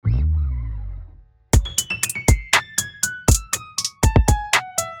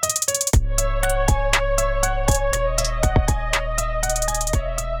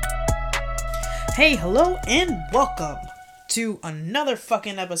Hey, hello, and welcome to another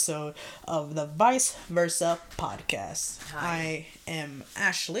fucking episode of the Vice Versa podcast. Hi. I am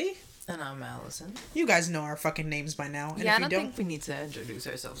Ashley. And I'm Allison. You guys know our fucking names by now. And yeah, if you I don't think we need to introduce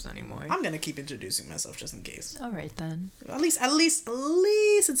ourselves anymore. I'm gonna keep introducing myself just in case. Alright then. At least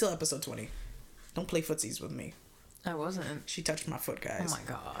until episode 20. Don't play footsies with me. I wasn't. She touched my foot, guys. Oh my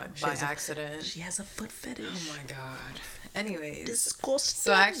god. By accident. She has a foot fetish. Oh my god. Anyways. Disgusting.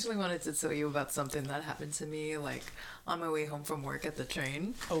 So I actually wanted to tell you about something that happened to me, like, on my way home from work at the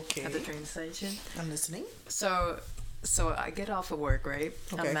train. Okay. At the train station. I'm listening. So I get off of work, right?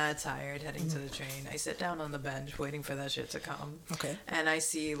 Okay. I'm mad tired, heading to the train. I sit down on the bench, waiting for that shit to come. Okay. And I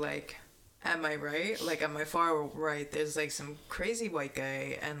see, like, at my right, like at my far right, there's like some crazy white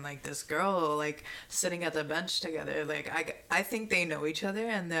guy and like this girl like sitting at the bench together. Like I think they know each other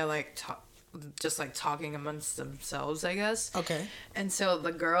and they're like just like talking amongst themselves, I guess. Okay. And so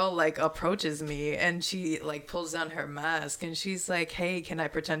the girl like approaches me and she like pulls down her mask and she's like, "Hey, can I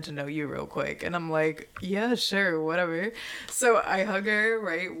pretend to know you real quick?" And I'm like, "Yeah, sure, whatever." So I hug her,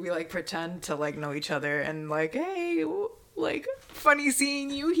 right? We like pretend to like know each other and like, "Hey, like, funny seeing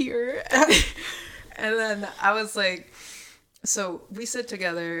you here." And then I was like, so we sit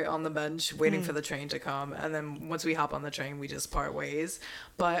together on the bench waiting for the train to come. And then once we hop on the train, we just part ways.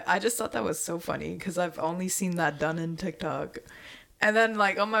 But I just thought that was so funny because I've only seen that done in TikTok. And then,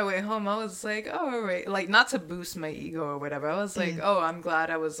 like, on my way home, I was like, oh, all right. Like, not to boost my ego or whatever. I was like, oh, I'm glad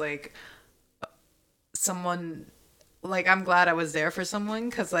I was, like, someone... Like, I'm glad I was there for someone,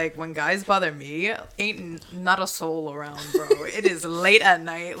 because, like, when guys bother me, not a soul around, bro. It is late at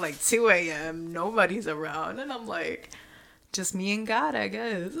night, like 2 a.m., nobody's around, and I'm like, just me and God, I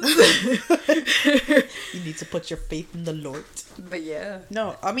guess. You need to put your faith in the Lord. But yeah.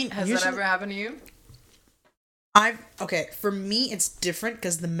 No, I mean... Has that ever happened to you? Okay, for me, it's different,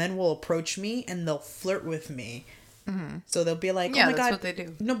 because the men will approach me, and they'll flirt with me. Mm-hmm. So they'll be like, "Oh my God," that's what they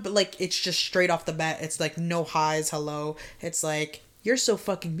do. No, but like it's just straight off the bat. It's like no highs, hello. It's like, "You're so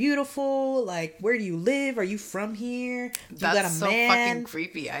fucking beautiful. Like, where do you live? Are you from here? That's got a so man?" Fucking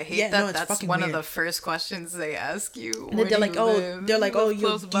creepy. I hate that. No, that's one of the first questions they ask you. And they're like,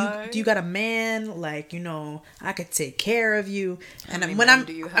 you got a man? Like, I could take care of you. And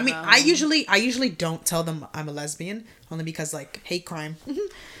I usually don't tell them I'm a lesbian, only because like hate crime.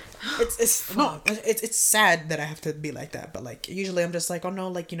 It's sad that I have to be like that, but like usually I'm just like, oh no,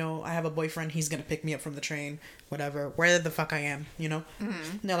 like, I have a boyfriend, he's gonna pick me up from the train, whatever, where the fuck I am, Mm-hmm.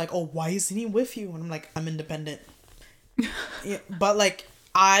 And they're like, oh, why isn't he with you? And I'm like, I'm independent. Yeah, but like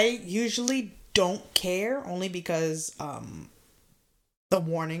I usually don't care, only because the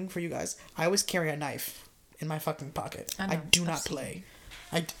warning for you guys, I always carry a knife in my fucking pocket. I do not play.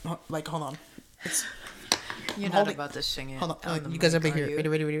 Like, hold on, you're not about to sing it. Hold on. You guys over here.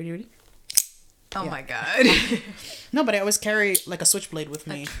 Ready. Oh my God. No, but I always carry like a switchblade with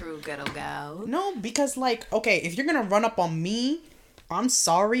me. A true ghetto gal. No, because like, okay, if you're gonna run up on me, I'm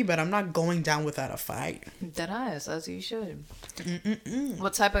sorry, but I'm not going down without a fight. Deadass, as you should.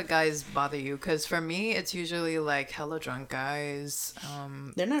 What type of guys bother you? Because for me, it's usually like hella drunk guys.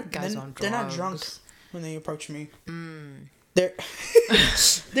 They're not guys on drugs. They're not drunk when they approach me. They're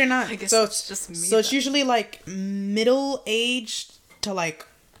not. I guess so it's just me. So it's usually like middle-aged to like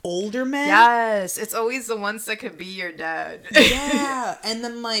older men. Yes, it's always the ones that could be your dad. Yeah, and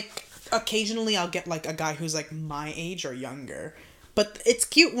then like occasionally I'll get like a guy who's like my age or younger. But it's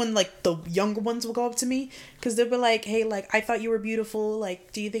cute when like the younger ones will go up to me because they'll be like, "Hey, like I thought you were beautiful.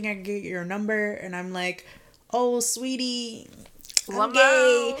 Like, do you think I can get your number?" And I'm like, "Oh, sweetie, I'm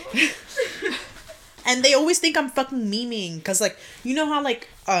gay." And they always think I'm fucking memeing, because like, you know how like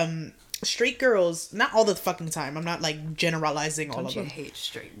straight girls, not all the fucking time, I'm not like generalizing all of them. Don't you hate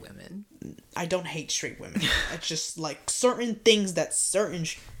straight women? I don't hate straight women. It's just like certain things that certain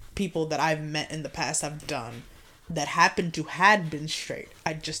people that I've met in the past have done that happened to had been straight,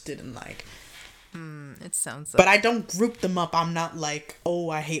 I just didn't like. It sounds like... But I don't group them up. I'm not like,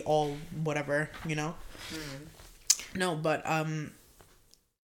 oh, I hate all whatever, No, but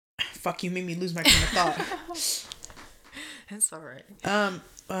fuck, you made me lose my train of thought. It's alright.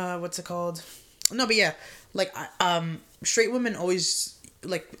 What's it called? No, but yeah, like straight women always,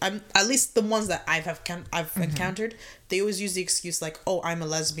 like, I'm at least the ones that I've encountered, they always use the excuse like, oh, I'm a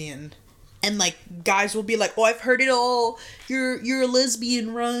lesbian, and like guys will be like, oh, I've heard it all. You're a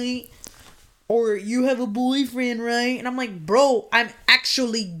lesbian, right? Or you have a boyfriend, right? And I'm like, bro, I'm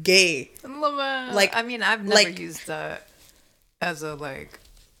actually gay. Like, I mean, I've never used that as a like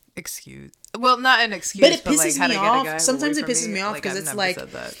excuse. Well, not an excuse, but it pisses like, me off. Sometimes it pisses me off because it's like,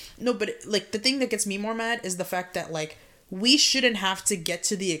 that. No, but like the thing that gets me more mad is the fact that like we shouldn't have to get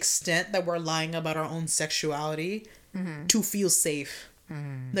to the extent that we're lying about our own sexuality to feel safe.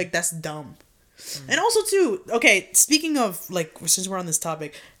 Like, that's dumb. And also, too, okay, speaking of, like, since we're on this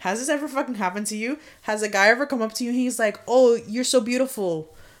topic, has this ever fucking happened to you? Has a guy ever come up to you and he's like, oh, you're so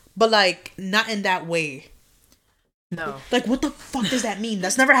beautiful, but, like, not in that way? No. Like, what the fuck does that mean?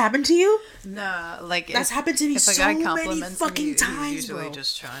 That's never happened to you? Nah, like... That's happened to me so many fucking times, he's usually bro.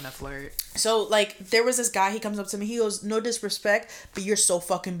 just trying to flirt. So, like, there was this guy, he comes up to me, he goes, no disrespect, but you're so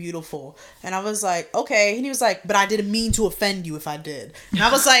fucking beautiful. And I was like, okay. And he was like, but I didn't mean to offend you if I did. And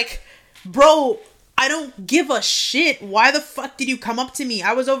I was like... Bro, I don't give a shit. Why the fuck did you come up to me?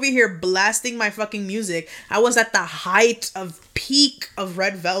 I was over here blasting my fucking music. I was at the height of peak of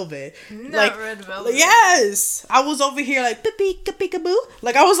Red Velvet. Not Red Velvet. Yes. I was over here like, peekaboo.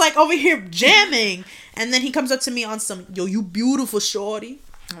 Like, I was like over here jamming. And then he comes up to me on some, yo, you beautiful shorty.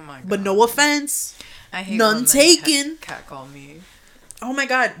 Oh my God. But no offense. I hate none taken. Catcall me. Oh my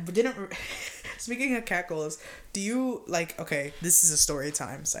God. Speaking of catcalls, do you, like, okay, this is a story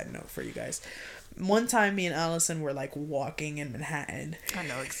time side note for you guys. One time me and Allison were, like, walking in Manhattan. I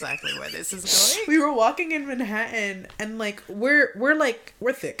know exactly where this is going. We were walking in Manhattan, and, like, we're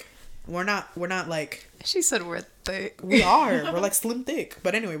thick. We're not, like... She said we're thick. We are. We're, like, slim thick.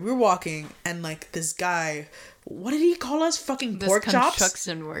 But anyway, we were walking, and, like, this guy... What did he call us? Fucking pork chops? This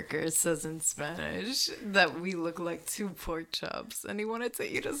construction worker says in Spanish that we look like two pork chops, and he wanted to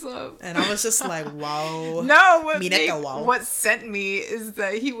eat us up. And I was just like, wow. No, what sent me is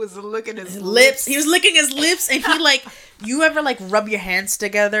that he was licking his lips. He was licking his lips, and he, like, you ever, like, rub your hands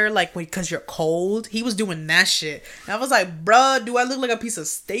together, like, because you're cold? He was doing that shit. And I was like, bruh, do I look like a piece of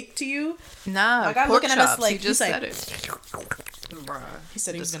steak to you? Nah, like, I pork looking chops. at us like, he just said like, it. Bruh. He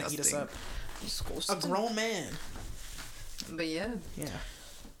said he was going to eat us up. Disgusting. A grown man. But yeah. Yeah.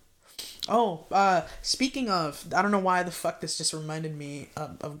 Oh, speaking of, I don't know why the fuck this just reminded me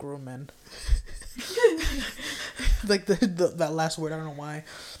of grown men. Like that last word, I don't know why.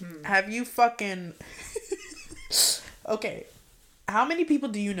 Have you fucking... Okay. How many people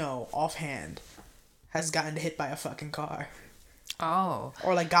do you know offhand has gotten hit by a fucking car? Oh.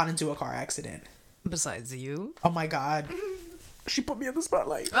 Or like got into a car accident? Besides you? Oh my God. She put me in the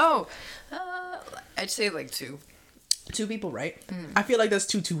spotlight. Oh. I'd say like 2. 2 people, right? I feel like that's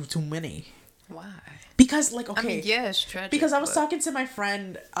too many. Why? Because, like, okay. I mean, yeah, it's tragic. Because I was talking to my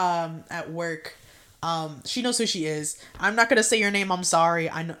friend at work. She knows who she is. I'm not gonna say your name. I'm sorry.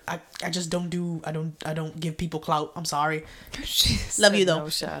 I know. I just don't do. I don't give people clout. I'm sorry. Love you though. No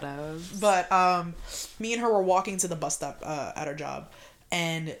shout outs. But me and her were walking to the bus stop at her job,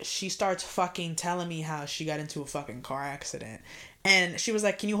 and she starts fucking telling me how she got into a fucking car accident. And she was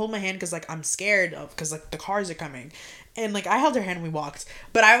like, can you hold my hand? Because, like, I'm scared of... Because, like, the cars are coming. And, like, I held her hand and we walked.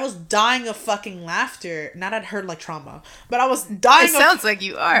 But I was dying of fucking laughter. Not at her, like, trauma. But I was dying It sounds like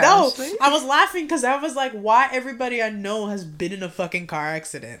you are. No, Ashley. I was laughing because I was like, why everybody I know has been in a fucking car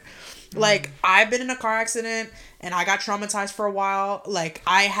accident? Like, I've been in a car accident and I got traumatized for a while. Like,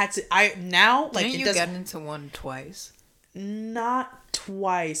 I had to... Now, like, Didn't you get into one twice? Not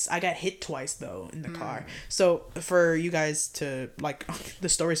twice. I got hit twice though in the car. So for you guys to like, the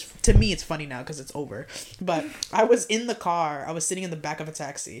story's, to me it's funny now because it's over. But I was in the car. I was sitting in the back of a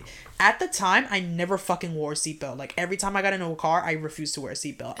taxi. At the time, I never fucking wore a seatbelt. Like every time I got into a car, I refused to wear a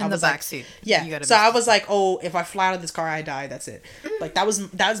seatbelt. In the back seat. Yeah. So I was like, oh, if I fly out of this car, I die. That's it. Like that was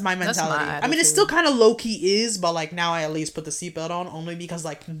my mentality. I mean, it still kind of low key is, but like now I at least put the seatbelt on only because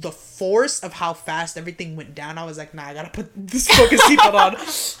like the force of how fast everything went down. I was like, nah, I gotta put this fucking seatbelt on.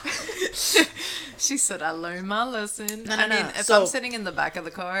 She said, I learned my lesson. No. I mean, if I'm sitting in the back of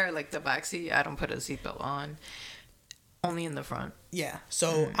the car, like the back seat, I don't put a seatbelt on. Only in the front. Yeah.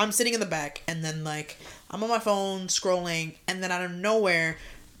 So I'm sitting in the back and then like I'm on my phone scrolling and then out of nowhere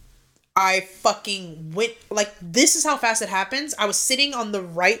I fucking went like this is how fast it happens. I was sitting on the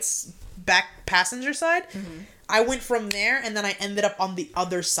right back passenger side. I went from there and then I ended up on the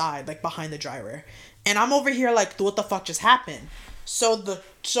other side, like behind the driver. And I'm over here like, what the fuck just happened?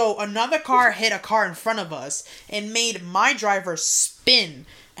 So another car hit a car in front of us and made my driver spin.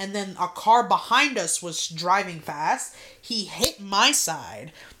 And then a car behind us was driving fast. He hit my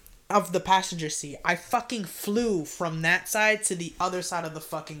side of the passenger seat. I fucking flew from that side to the other side of the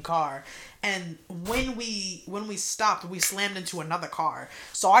fucking car. And when we stopped, we slammed into another car.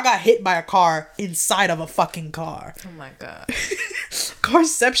 So I got hit by a car inside of a fucking car. Oh my god.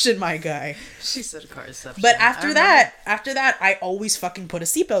 Carception, my guy. She said carception. But after that, I always fucking put a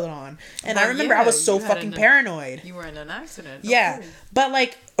seatbelt on. And I remember I was so fucking paranoid. You were in an accident. Yeah. Okay. But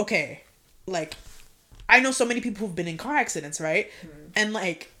like, okay. Like, I know so many people who've been in car accidents, right? And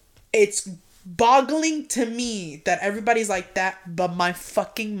like, it's boggling to me that everybody's like that, but my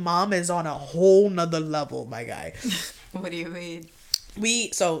fucking mom is on a whole nother level, my guy. What do you mean?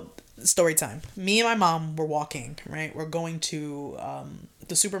 So story time. Me and my mom were walking, right? We're going to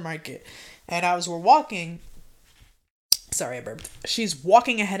the supermarket, and we're walking. Sorry, I burped. She's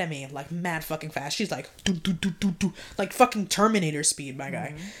walking ahead of me like mad fucking fast. She's like do do do do do, like fucking Terminator speed, my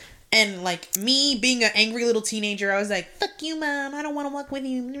guy. And like me being an angry little teenager, I was like, "Fuck you, mom! I don't want to walk with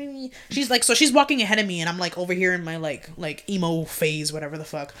you." She's like, so she's walking ahead of me, and I'm like over here in my like emo phase, whatever the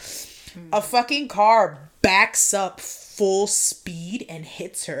fuck. A fucking car backs up full speed and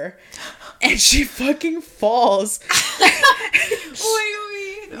hits her, and she fucking falls. Wait.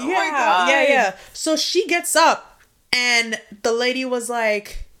 Oh my god. Yeah. So she gets up, and the lady was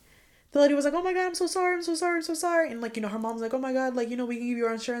like, "Oh my god, I'm so sorry." And like, her mom's like, "Oh my god, like, we can give you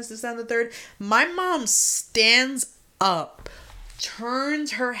our insurance, this, that, and the third." My mom stands up,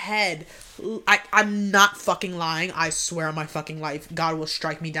 turns her head. I'm not fucking lying. I swear on my fucking life. God will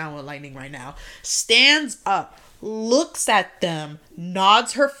strike me down with lightning right now. Stands up, looks at them,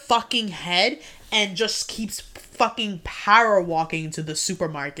 nods her fucking head, and just keeps fucking power walking to the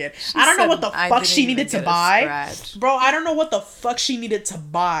supermarket. I don't know what the fuck she needed to buy. Bro, I don't know what the fuck she needed to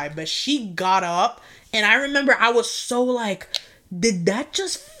buy, but she got up, and I remember I was so like, did that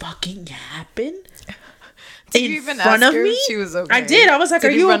just fucking happen? Did you even ask her if she was okay? I did. I was like,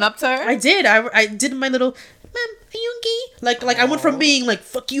 did you run up to her? I did. I did my little, "Mom, are you okay?" Like I went from being like,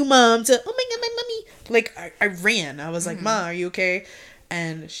 "Fuck you, mom," to, "Oh my god, my mommy." Like I ran. I was like, "Ma, are you okay?"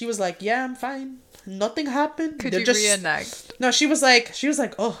 And she was like, "Yeah, I'm fine. Nothing happened." Could you reenact? No, she was like,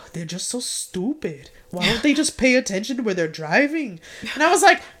 "Oh, they're just so stupid. Why don't they just pay attention to where they're driving?" And I was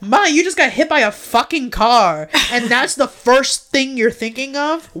like, "Ma, you just got hit by a fucking car, and that's the first thing you're thinking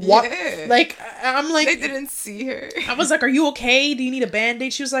of?" What? Yeah. Like, I'm like, they didn't see her. I was like, "Are you okay? Do you need a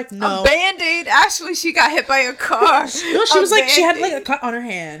band-aid?" She was like, "No." A band-aid? Actually, she got hit by a car. No, she was like, she had like a cut on her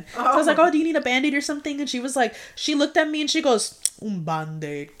hand. Oh. So I was like, "Oh, do you need a band-aid or something?" And she was like, she looked at me and she goes, "Un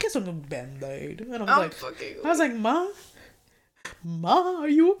band-aid. ¿Qué son un band-aid?" And I was like, Ma, are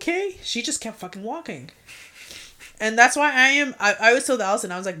you okay?" She just kept fucking walking. And that's why I always told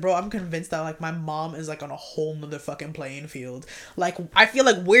Allison, I was like, "Bro, I'm convinced that like my mom is like on a whole nother fucking playing field. Like, I feel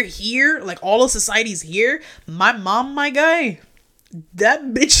like we're here, like all of society's here. My mom, my guy,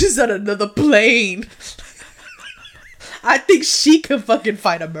 that bitch is on another plane." I think she could fucking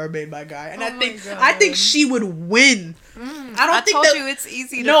fight a mermaid, my guy, and I think she would win. I told you it's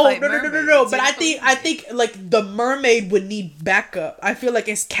easy to fight mermaids. No. But I think like the mermaid would need backup. I feel like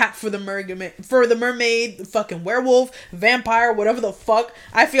it's cat for the mermaid, fucking werewolf, vampire, whatever the fuck.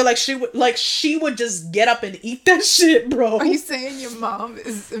 I feel like she would just get up and eat that shit, bro. Are you saying your mom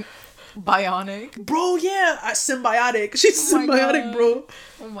is bionic? Bro, yeah, symbiotic. She's symbiotic, bro.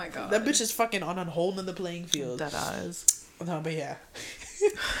 Oh my god. That bitch is fucking on a whole nother playing field. That eyes. No, but yeah.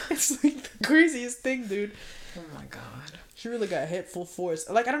 It's like the craziest thing, dude. Oh my god. She really got hit full force.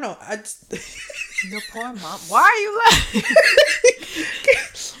 Like, I don't know. Your poor mom. Why are you laughing?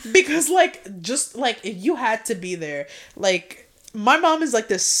 Because, like, just, like, if you had to be there, like, my mom is, like,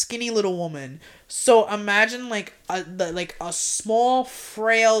 this skinny little woman. So, imagine, like, a small,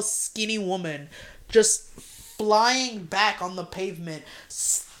 frail, skinny woman just flying back on the pavement,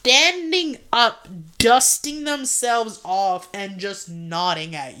 standing up, dusting themselves off, and just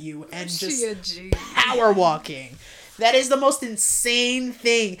nodding at you, and just power walking. That is the most insane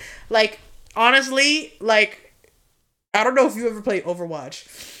thing. Like, honestly, like, I don't know if you ever played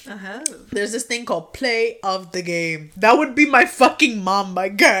Overwatch. Uh-huh. There's this thing called play of the game. That would be my fucking mom, my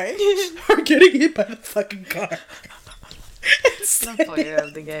guy. Or getting hit by the fucking car. The player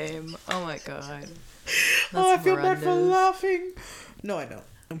of the game. Oh my god. I feel bad for laughing. No, I don't.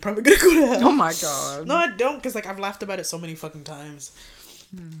 I'm probably gonna go to hell. Oh my god. No, I don't, because like I've laughed about it so many fucking times.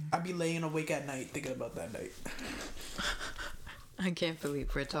 I'd be laying awake at night thinking about that night. I can't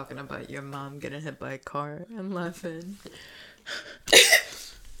believe we're talking about your mom getting hit by a car and laughing.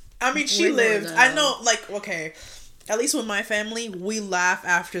 I mean, she lived. I know, like, okay, at least with my family, we laugh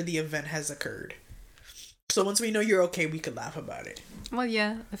after the event has occurred. So once we know you're okay, we could laugh about it. Well,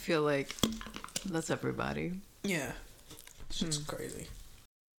 yeah, I feel like that's everybody. Yeah. It's just crazy.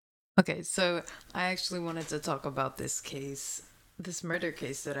 Okay, so I actually wanted to talk about this murder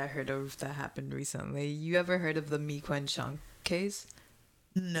case that I heard of that happened recently. You ever heard of the Mee Kuen Chong case?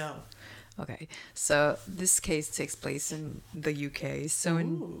 No. Okay, so this case takes place in the UK. So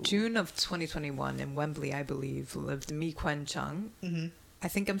in June of 2021 in Wembley, I believe, lived Mee Kuen Chong. Mm-hmm.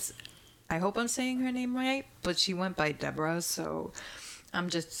 I hope I'm saying her name right, but she went by Deborah. So I'm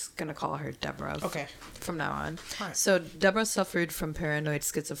just gonna call her Deborah. Okay. From now on. Right. So Deborah suffered from paranoid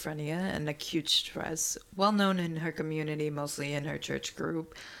schizophrenia and acute stress, well known in her community, mostly in her church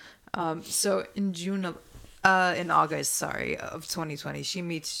group. So in August, sorry, of 2020, she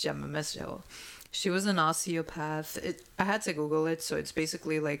meets Gemma Mitchell. She was an osteopath. I had to Google it, so it's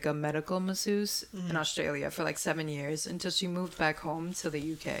basically like a medical masseuse in Australia for like 7 years until she moved back home to the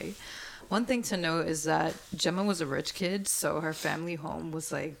UK. One thing to note is that Gemma was a rich kid, so her family home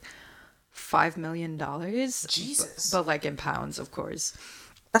was like $5 million. Jesus. But like in pounds, of course.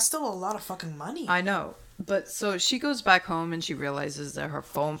 That's still a lot of fucking money. I know. But so she goes back home and she realizes that her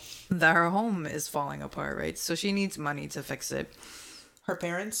home is falling apart, right? So she needs money to fix it. Her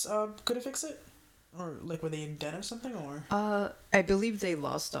parents couldn't fix it? Or like were they in debt or something or? I believe they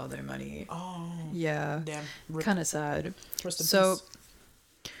lost all their money. Oh. Yeah. Damn. Kind of sad. Rest in So peace.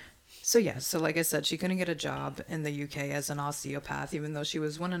 So like I said, she couldn't get a job in the UK as an osteopath, even though she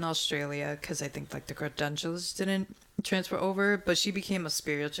was one in Australia, because I think like the credentials didn't transfer over, but she became a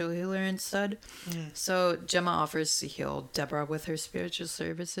spiritual healer instead. So Gemma offers to heal Deborah with her spiritual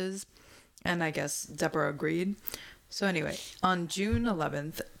services, and I guess Deborah agreed. So anyway, on June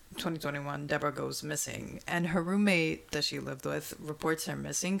 11th, 2021, Deborah goes missing, and her roommate that she lived with reports her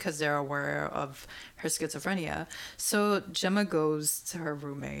missing because they're aware of her schizophrenia. So Gemma goes to her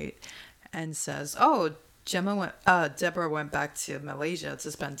roommate and says, "Oh, Deborah went back to Malaysia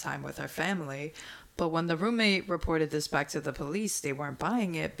to spend time with her family." But when the roommate reported this back to the police, they weren't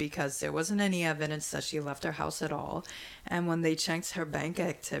buying it because there wasn't any evidence that she left her house at all. And when they checked her bank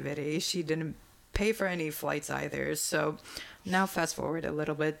activity, she didn't pay for any flights either. So now fast forward a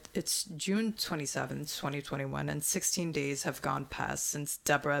little bit. It's June 27th, 2021, and 16 days have gone past since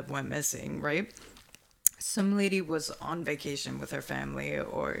Deborah went missing, right? Some lady was on vacation with her family,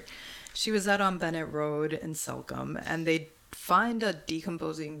 or she was out on Bennett Road in Selcombe, and they find a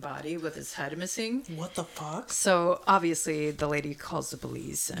decomposing body with his head missing. What the fuck? So obviously the lady calls the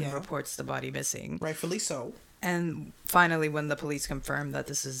police and reports the body missing. Rightfully so. And finally, when the police confirm that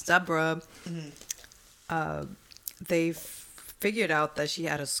this is Deborah, they figured out that she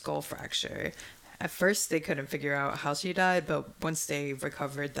had a skull fracture. At first, they couldn't figure out how she died, but once they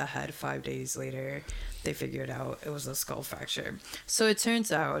recovered the head 5 days later, they figured out it was a skull fracture. So it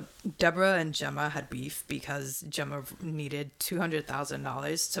turns out Deborah and Gemma had beef because Gemma needed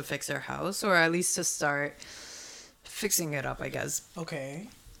 $200,000 to fix her house, or at least to start fixing it up, I guess. Okay.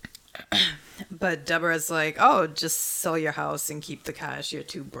 But Deborah's like, "Oh, just sell your house and keep the cash. You're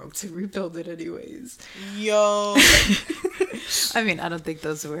too broke to rebuild it anyways." Yo. I mean, I don't think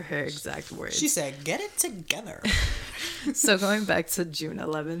those were her exact words. She said, "Get it together." So going back to June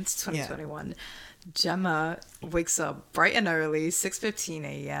 11th, 2021, Gemma wakes up bright and early, 6:15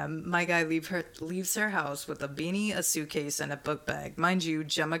 a.m. My guy leaves her house with a beanie, a suitcase, and a book bag. Mind you,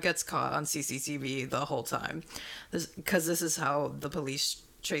 Gemma gets caught on CCTV the whole time, because this is how the police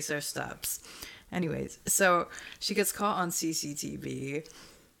trace her steps. Anyways, so she gets caught on CCTV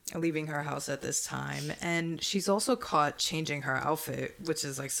leaving her house at this time, and she's also caught changing her outfit, which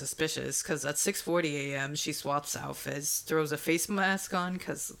is like suspicious because at 6:40 a.m. she swaps outfits, throws a face mask on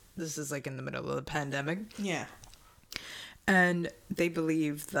because this is like in the middle of the pandemic. Yeah. And they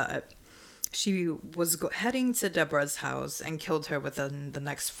believe that she was heading to Deborah's house and killed her within the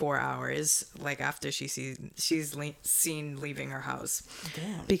next 4 hours, like after she's seen leaving her house.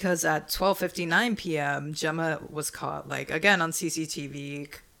 Damn. Because at 12:59 p.m., Gemma was caught, like, again on CCTV,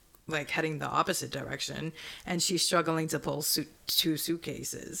 like heading the opposite direction, and she's struggling to pull two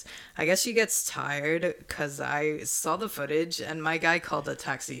suitcases. I guess she gets tired because I saw the footage and my guy called a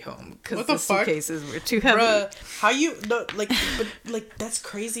taxi home because the suitcases were too heavy. Bruh, how you no, like but like that's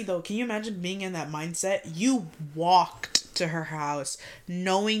crazy though. Can you imagine being in that mindset? You walked to her house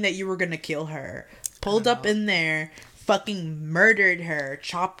knowing that you were gonna kill her, pulled up in there, fucking murdered her,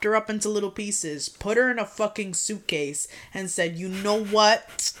 chopped her up into little pieces, put her in a fucking suitcase, and said, "You know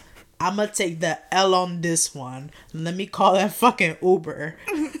what? I'm gonna take the L on this one. Let me call that fucking Uber."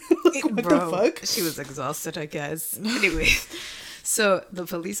 Like, what the fuck? She was exhausted, I guess. Anyway, so the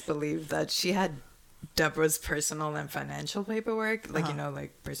police believe that she had Deborah's personal and financial paperwork, like, you know,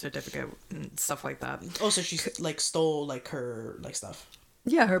 like birth certificate and stuff like that. Oh, so she like stole like her like stuff.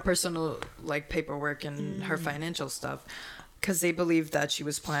 Yeah, her personal like paperwork and her financial stuff, because they believe that she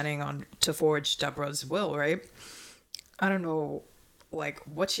was planning on to forge Deborah's will, right? I don't know like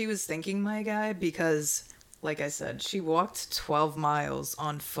what she was thinking, my guy, because like I said, she walked 12 miles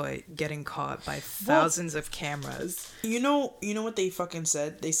on foot getting caught by thousands of cameras. You know what they fucking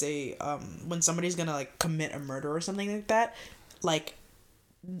said? They say when somebody's gonna like commit a murder or something like that, like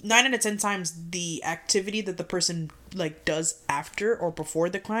 9 out of 10 times the activity that the person like does after or before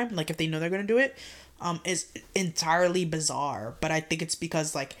the crime, like if they know they're gonna do it, is entirely bizarre. But I think it's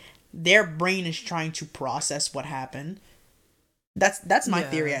because like their brain is trying to process what happened. That's my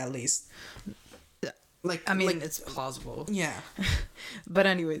theory, at least. Like, I mean, it's plausible. Yeah. But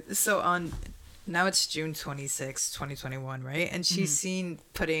anyway, so now it's June 26, 2021, right? And she's seen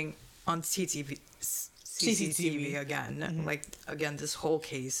putting on CCTV again. Like, again, this whole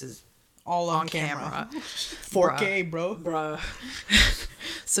case is all on camera. 4K, bruh.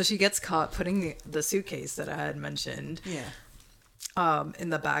 So she gets caught putting the suitcase that I had mentioned in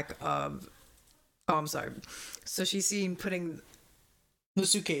the back of... Oh, I'm sorry. So she's seen putting... The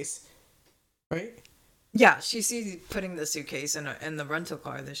suitcase, right? Yeah, she sees putting the suitcase in the rental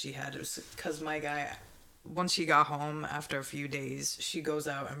car that she had. Because my guy, once she got home after a few days, she goes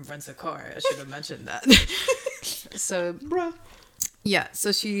out and rents a car. I should have mentioned that. So, bruh. Yeah,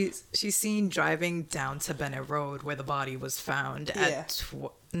 so she's seen driving down to Bennett Road where the body was found at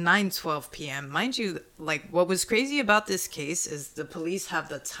 9:12 p.m. Mind you, like, what was crazy about this case is the police have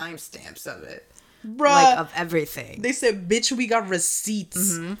the timestamps of it. Bruh. Like, of everything. They said, bitch, we got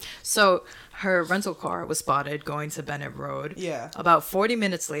receipts. So her rental car was spotted going to Bennett Road. Yeah. About 40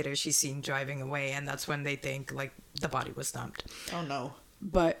 minutes later, she's seen driving away, and that's when they think, like, the body was dumped. Oh, no.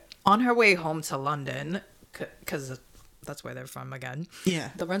 But on her way home to London, because that's where they're from again.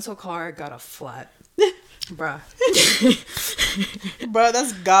 Yeah. The rental car got a flat. Bruh. Bruh,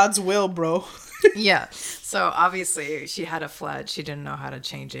 that's God's will, bro. Yeah. So obviously she had a flat. She didn't know how to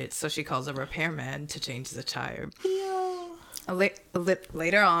change it. So she calls a repairman to change the tire. Yeah.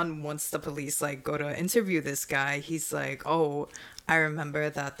 Later on, once the police like go to interview this guy, he's like, "Oh, I remember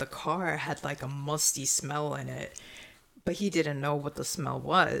that the car had like a musty smell in it." But he didn't know what the smell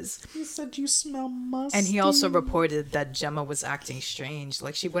was. He said, "You smell musty." And he also reported that Gemma was acting strange.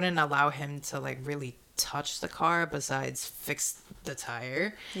 Like, she wouldn't allow him to, like, really touch the car besides fix the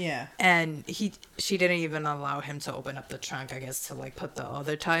tire. Yeah. And she didn't even allow him to open up the trunk, I guess, to, like, put the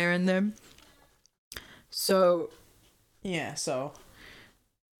other tire in there. So... Yeah, so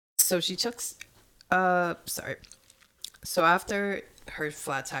she chucks... Sorry. So after her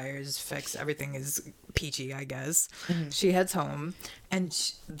flat tires fixed, everything is peachy, I guess. She heads home, and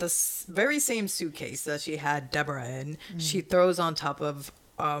the very same suitcase that she had Deborah in, she throws on top of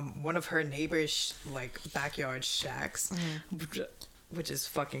one of her neighbor's like backyard shacks, which is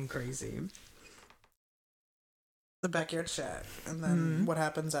fucking crazy. The backyard shack, and then what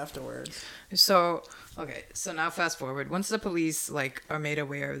happens afterwards? So now fast forward. Once the police like are made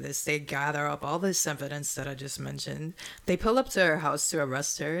aware of this, they gather up all this evidence that I just mentioned. They pull up to her house to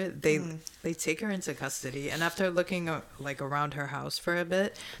arrest her. They take her into custody, and after looking like around her house for a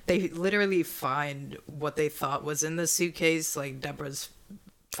bit, they literally find what they thought was in the suitcase, like Deborah's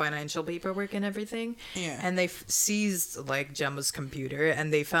financial paperwork and everything. Yeah. And they seized like Gemma's computer,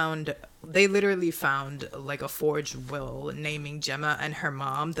 and they literally found like a forged will naming Gemma and her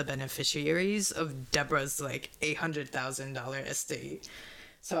mom the beneficiaries of Deborah's like $800,000 estate.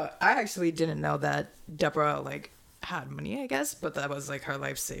 So I actually didn't know that Deborah like had money, I guess, but that was like her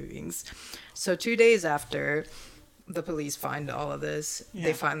life savings. So 2 days after the police find all of this,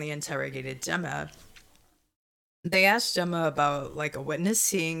 they finally interrogated Gemma. They asked Gemma about like a witness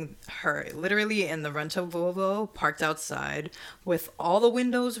seeing her literally in the rental Volvo parked outside with all the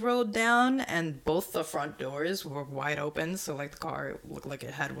windows rolled down and both the front doors were wide open, so like the car looked like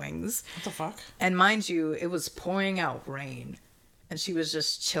it had wings. What the fuck? And mind you, it was pouring out rain, and she was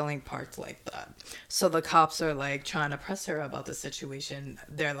just chilling parked like that. So the cops are like trying to press her about the situation.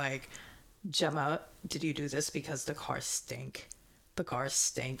 They're like, "Gemma, did you do this because the car stank? The car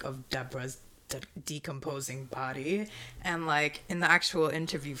stank of Deborah's decomposing body." And like in the actual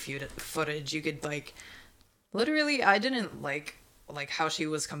interview footage, you could like literally, I didn't like how she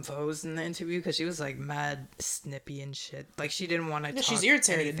was composed in the interview, because she was like mad snippy and shit. Like she didn't want to talk. She's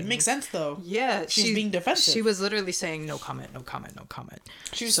irritated. Anything. It makes sense though. Yeah, she's being defensive. She was literally saying no comment, no comment, no comment.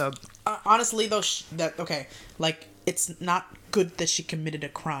 She was honestly though like it's not good that she committed a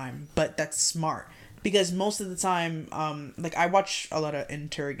crime, but that's smart, because most of the time like I watch a lot of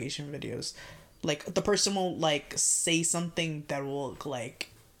interrogation videos. Like, the person will, like, say something that will,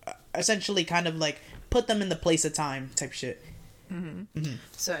 like, essentially kind of, like, put them in the place of time type shit.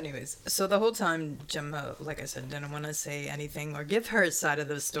 So anyways, so the whole time Gemma, like I said, didn't want to say anything or give her side of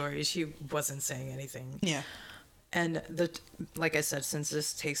the story. She wasn't saying anything. Yeah. And like I said, since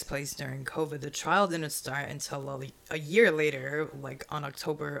this takes place during COVID, the trial didn't start until a year later, like on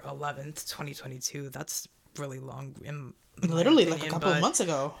October 11th, 2022. That's really long in literally opinion, like a couple of months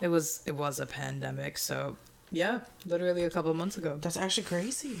ago. It was a pandemic, so Yeah, literally a couple of months ago. That's actually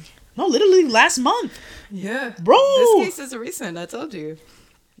crazy. No, literally last month. Yeah. Bro! This case is recent, I told you.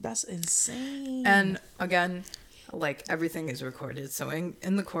 That's insane. And again, like everything is recorded. So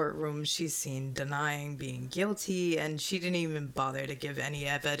in the courtroom, she's seen denying being guilty, and she didn't even bother to give any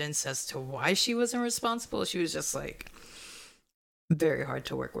evidence as to why she wasn't responsible. She was just like very hard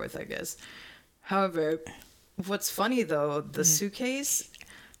to work with, I guess. However, what's funny though, the suitcase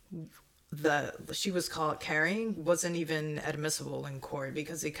that she was caught carrying wasn't even admissible in court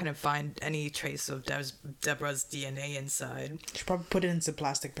because they couldn't find any trace of Deborah's DNA inside. She probably put it into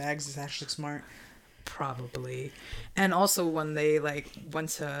plastic bags. It's actually smart. Probably. And also when they like went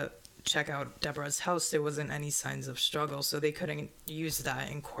to check out Deborah's house, there wasn't any signs of struggle, so they couldn't use that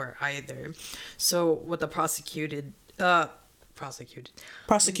in court either. So what the prosecution did,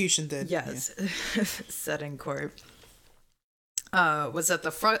 Yes, said in court, was that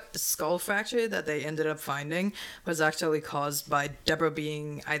the front skull fracture that they ended up finding was actually caused by Deborah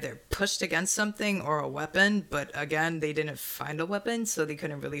being either pushed against something or a weapon, but again, they didn't find a weapon, so they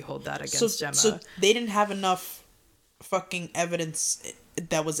couldn't really hold that against Gemma. So they didn't have enough fucking evidence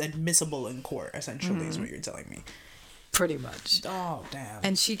that was admissible in court, essentially, is what you're telling me. Pretty much. Oh, damn.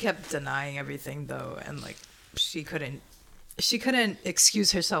 And she kept denying everything, though, and, like, she couldn't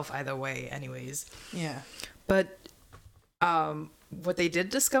excuse herself either way, anyways. Yeah. But what they did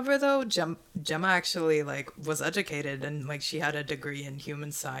discover though, Gemma actually like was educated and like she had a degree in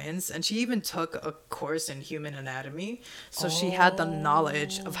human science, and she even took a course in human anatomy, so she had the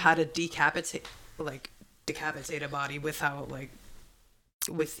knowledge of how to decapitate a body without like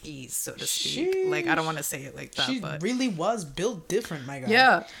with ease, so to speak. Sheesh. Like I don't want to say it like that, She but really was built different, my guy.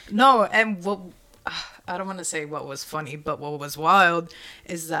 yeah, no, and what I don't want to say what was funny, but what was wild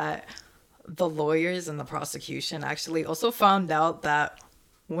is that the lawyers and the prosecution actually also found out that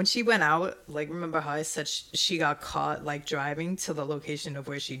when she went out, like, remember how I said she got caught, like, driving to the location of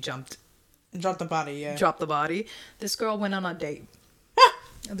where she dropped the body? This girl went on a date.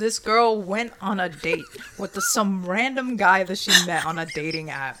 This girl went on a date with some random guy that she met on a dating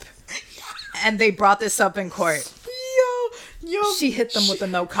app. And they brought this up in court. Yo, she hit them with a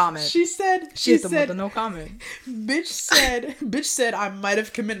no comment. She said with a no comment. Bitch said I might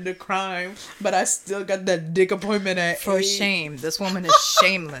have committed a crime, but I still got that dick appointment at For 8. shame. This woman is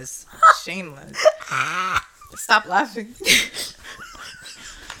shameless. Shameless. Stop laughing.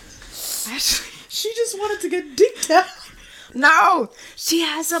 Ashley. She just wanted to get dicked out. No, she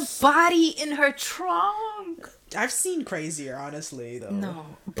has a body in her trunk. I've seen crazier, honestly, though.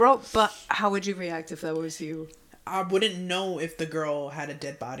 No, bro, but how would you react if that was you? I wouldn't know if the girl had a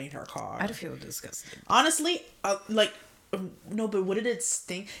dead body in her car. I'd feel disgusted. Honestly, no, but what did it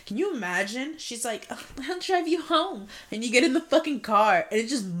stink? Can you imagine? She's like, I'll drive you home. And you get in the fucking car, and it's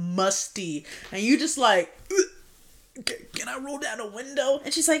just musty. And you just like, can I roll down a window?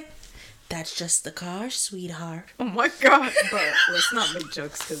 And she's like, that's just the car, sweetheart. Oh my god. But let's not make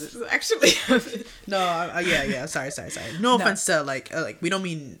jokes because it's actually... No, yeah. Sorry. No offense to, like, we don't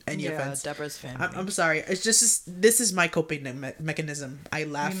mean any offense. Deborah's family. I'm sorry. It's just, this is my coping mechanism. I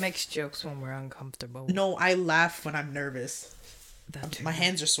laugh. We make jokes when we're uncomfortable. No, I laugh when I'm nervous. That too. My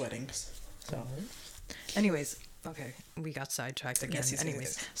hands are sweating. So. Anyways, okay. We got sidetracked again.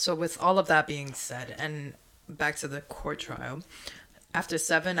 Yes. So with all of that being said, and back to the court trial... After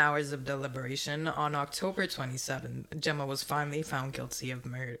 7 hours of deliberation, on October 27th, Gemma was finally found guilty of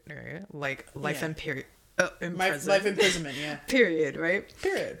murder. Like, life Life imprisonment, yeah. Period, right?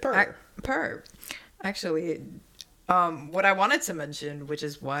 Period. Per. Actually, what I wanted to mention, which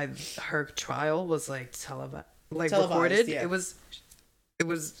is why her trial was, like, televised, recorded. Yeah. It was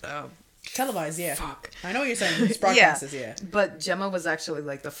televised, yeah. Fuck. I know what you're saying. It's broadcasted, yeah. But Gemma was actually,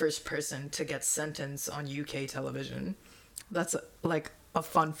 like, the first person to get sentenced on UK television. That's like a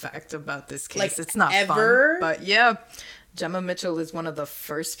fun fact about this case. Like, it's not ever? fun, but yeah, Gemma Mitchell is one of the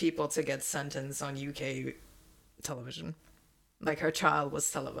first people to get sentenced on UK television. Like, her trial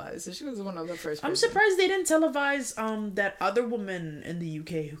was televised, so she was one of the first. I'm surprised they didn't televise that other woman in the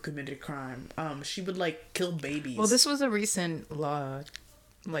UK who committed crime. She would like kill babies. Well, this was a recent law,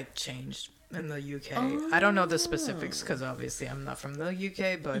 like, changed in the UK. Oh. I don't know the specifics because obviously I'm not from the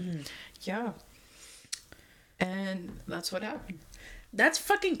UK, but yeah. And that's what happened. That's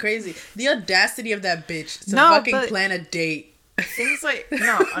fucking crazy. The audacity of that bitch to plan a date. Things like...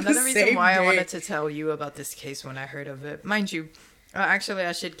 No, another reason why I wanted to tell you about this case when I heard of it. Mind you, actually,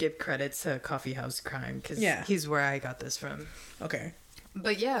 I should give credit to Coffee House Crime because he's where I got this from. Okay.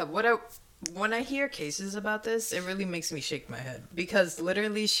 But yeah, when I hear cases about this, it really makes me shake my head because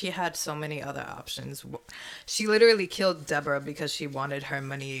literally she had so many other options. She literally killed Deborah because she wanted her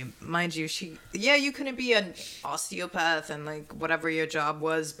money. Mind you, you couldn't be an osteopath and like whatever your job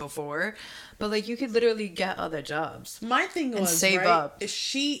was before, but like you could literally get other jobs. My thing was, save right, up.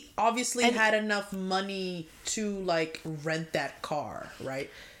 She obviously had enough money to like rent that car, right?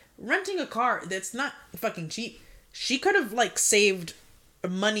 Renting a car, that's not fucking cheap. She could have like saved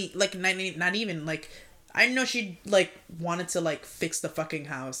money, like not even like, I know she like wanted to like fix the fucking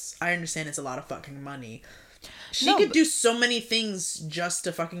house. I understand it's a lot of fucking money. She could do so many things just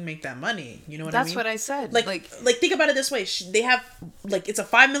to fucking make that money. You know what I mean? That's what I said. Like think about it this way. They have, like, it's a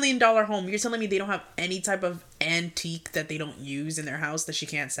 $5 million home. You're telling me they don't have any type of antique that they don't use in their house that she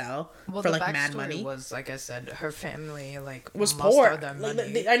can't sell for, like, mad money? Was, like I said, her family, like, was poor.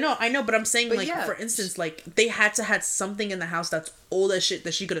 Money. I know, but I'm saying, but like, yeah, for instance, like, they had to had something in the house that's old as shit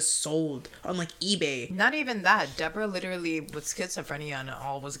that she could have sold on, like, eBay. Not even that. Deborah literally, with schizophrenia and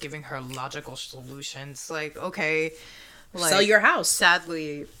all, was giving her logical solutions. Like, okay, like, sell your house.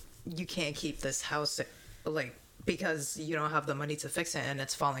 Sadly, you can't keep this house, like, because you don't have the money to fix it and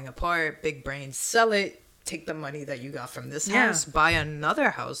it's falling apart. Big brain, sell it. Take the money that you got from this house, buy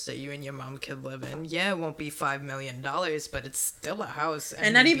another house that you and your mom could live in. Yeah, it won't be $5 million, but it's still a house.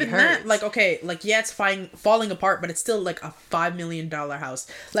 And not even that. Like, okay, like, yeah, it's falling apart, but it's still like a $5 million house.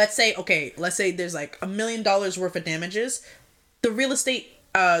 Let's say there's like $1 million worth of damages. The real estate,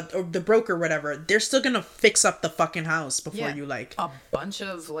 or the broker, whatever, they're still gonna fix up the fucking house before you, like, a bunch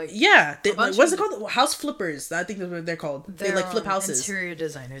of, like, what's it called? House flippers. I think that's what they're called. They like flip houses. Interior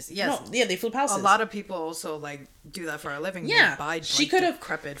designers. Yes. No, yeah, they flip houses. A lot of people also like do that for a living. Yeah. They buy, like, she could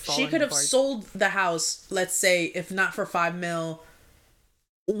have sold the house. Let's say, if not for $5 million,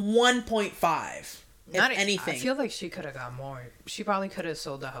 1.5. If anything. I feel like she could have got more. She probably could have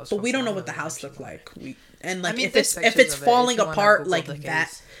sold the house. But we don't know what the house looked like. If it's falling apart like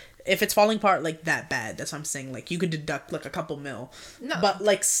that, if it's falling apart like that bad, that's what I'm saying. Like, you could deduct like a couple mil. No. But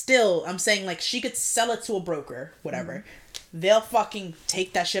like, still, I'm saying, like, she could sell it to a broker, whatever. Mm-hmm. They'll fucking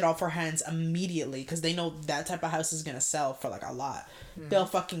take that shit off her hands immediately because they know that type of house is gonna sell for like a lot. Mm-hmm. They'll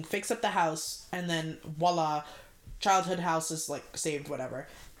fucking fix up the house and then voila, childhood house is like saved, whatever.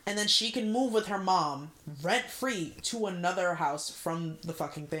 And then she can move with her mom rent-free to another house from the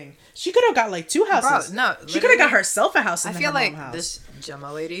fucking thing. She could have got like 2 houses. Bro, no. She could have got herself a house in her mom's house. I feel like this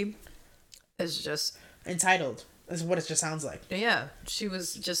Gemma lady is just... entitled, is what it just sounds like. Yeah. She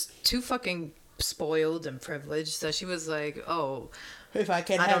was just too fucking spoiled and privileged that she was like, oh, if I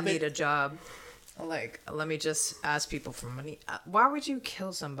don't need a job. Like, let me just ask people for money. Why would you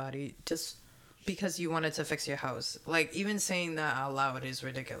kill somebody just... because you wanted to fix your house? Like, even saying that out loud is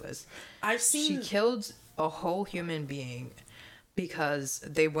ridiculous. She killed a whole human being because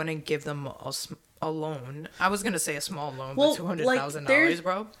they wouldn't give them a loan. I was gonna say a small loan, but $200,000,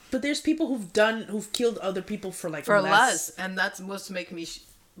 bro. But there's people who've killed other people for like less, and that's what makes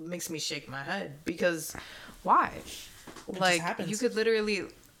me shake my head because why? Like, you could literally.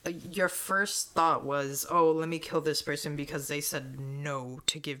 Your first thought was, oh, let me kill this person because they said no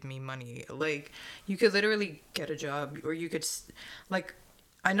to give me money. Like, you could literally get a job, or you could, like,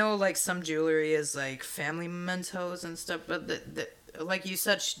 I know, like, some jewelry is, like, family mementos and stuff, but, like you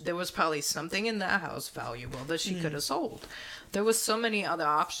said, there was probably something in that house valuable that she could have sold. There was so many other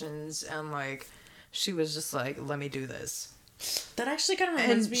options, and, like, she was just like, let me do this. That actually kind of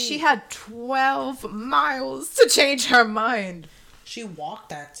reminds me... she had 12 miles to change her mind. She walked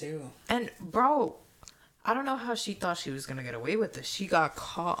that too. And bro, I don't know how she thought she was gonna get away with this. She got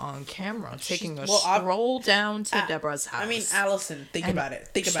caught on camera taking a stroll down to Deborah's house. I mean, Allison, think about it.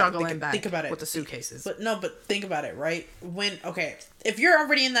 Think about it with the suitcases. But think about it, right? If you're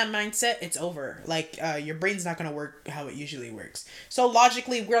already in that mindset, it's over. Like, your brain's not gonna work how it usually works. So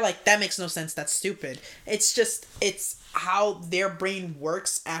logically, we're like, that makes no sense. That's stupid. It's how their brain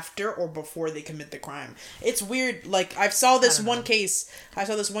works after or before they commit the crime. It's weird. Like, I saw this one case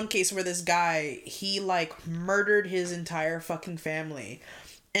where this guy, he like murdered his entire fucking family.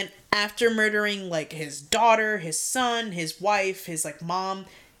 And after murdering like his daughter, his son, his wife, his like mom,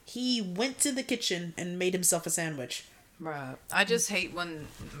 he went to the kitchen and made himself a sandwich. Bruh, I just hate when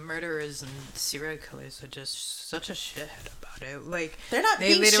murderers and serial killers are just such a shithead about it. Like, they're not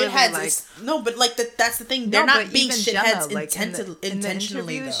being shitheads. Like, no, but like that's the thing. They're not being shitheads Gemma, like, intentionally. In the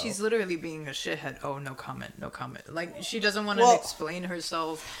interview, she's literally being a shithead. Oh, no comment. Like, she doesn't want to explain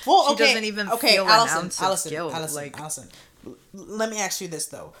herself. She doesn't even feel an ounce of guilt. Allison, let me ask you this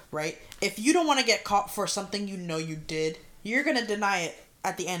though, right? If you don't want to get caught for something you know you did, you're gonna deny it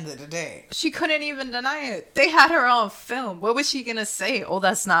at the end of the day. She couldn't even deny it. They had her on film. What was she gonna say? Oh,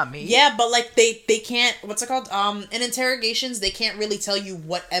 that's not me. Yeah, but like they can't, what's it called? In interrogations, they can't really tell you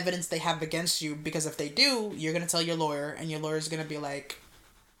what evidence they have against you, because if they do, you're gonna tell your lawyer, and your lawyer's gonna be like,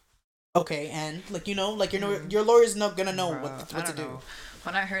 okay, and like, you know, like, you know, your lawyer's not gonna know what to do.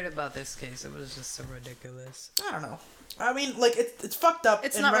 When I heard about this case, it was just so ridiculous. I don't know. I mean, like, it's fucked up.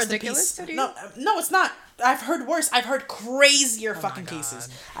 It's not ridiculous to you? No, it's not. I've heard worse. I've heard crazier fucking cases.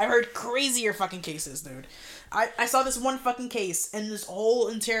 I've heard crazier fucking cases, dude. I saw this one fucking case, and this whole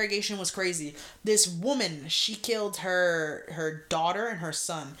interrogation was crazy. This woman, she killed her daughter and her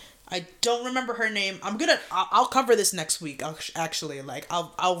son. I don't remember her name. I'll cover this next week, actually. Like,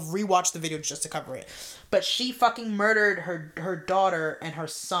 I'll rewatch the video just to cover it. But she fucking murdered her daughter and her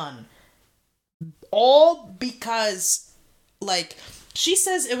son. All because, like, she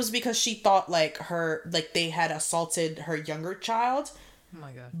says it was because she thought, like, they had assaulted her younger child. Oh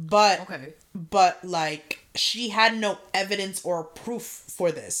my god. But, like, she had no evidence or proof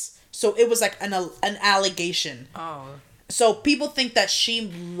for this. So it was, like, an allegation. Oh. So people think that she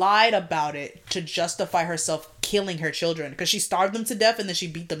lied about it to justify herself killing her children, because she starved them to death and then she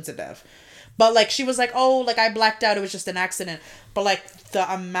beat them to death. But, like, she was like, oh, like, I blacked out, it was just an accident. But, like,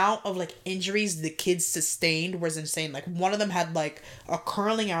 the amount of, like, injuries the kids sustained was insane. Like, one of them had, like, a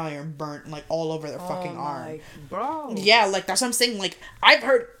curling iron burnt, like, all over their fucking arm. Bro. Yeah, like, that's what I'm saying. Like, I've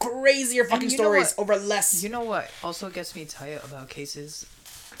heard crazier fucking stories over less. You know what also gets me tight about cases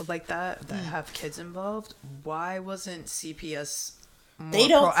like that have kids involved? Why wasn't CPS more They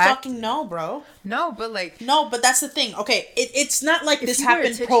don't proactive? fucking know, bro. No, but like... No, but that's the thing. Okay, it's not like this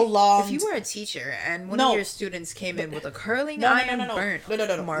happened prolonged. If you were a teacher and one of your students came in with a curling iron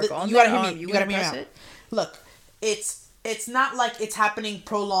burnt mark on you their gotta arm, hear me. you You gotta would hear press me out. it? Look, it's not like it's happening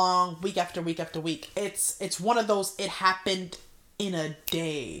prolonged week after week after week. It's one of those, it happened in a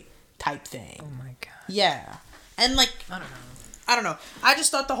day type thing. Oh my god. Yeah. And like, I don't know. I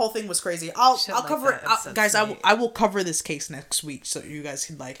just thought the whole thing was crazy. I'll cover it, guys. I will cover this case next week, so you guys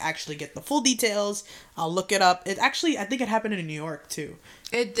can like actually get the full details. I'll look it up. It actually, I think it happened in New York too.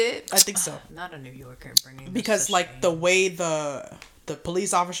 It did. I think so. Not a New Yorker bringing. Because like the way the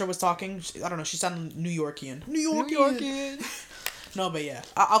police officer was talking, I don't know. She sounded New Yorkian. New Yorkian. No, but yeah,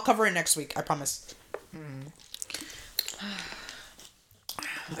 I'll cover it next week. I promise.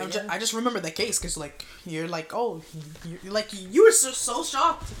 I just remember the case because like you're like, oh, you were so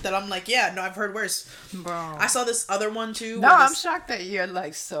shocked that I'm like, yeah, no, I've heard worse, bro. I saw this other one too. No, I'm shocked that you're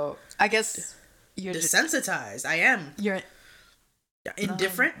like so. I guess you're desensitized. I am. You're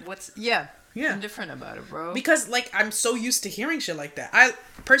indifferent. Yeah. Indifferent about it, bro. Because like I'm so used to hearing shit like that.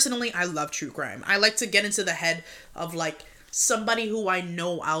 I love true crime. I like to get into the head of like somebody who I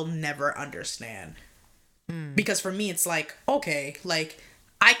know I'll never understand. Because for me, it's like, okay, like.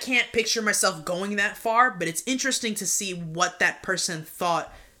 I can't picture myself going that far, but it's interesting to see what that person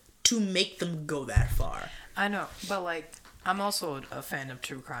thought to make them go that far. I know, but like, I'm also a fan of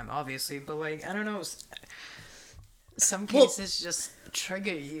true crime, obviously, but like, I don't know, some cases just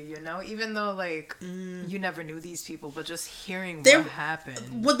trigger you, you know? Even though like, you never knew these people, but just hearing what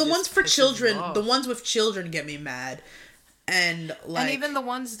happened. Well, the ones for children, the ones with children get me mad. And like... And even the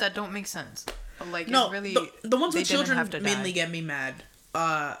ones that don't make sense. Like, no, really, the ones with children mainly get me mad.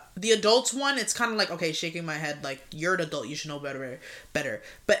 The adults one, it's kind of like, okay, shaking my head, like, you're an adult, you should know better.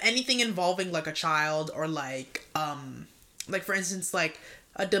 But anything involving, like, a child, or, like, for instance, like,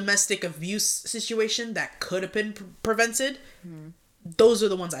 a domestic abuse situation that could have been prevented, those are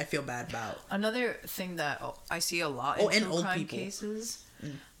the ones I feel bad about. Another thing that I see a lot in true crime cases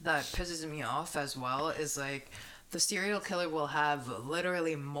that pisses me off as well is, like, the serial killer will have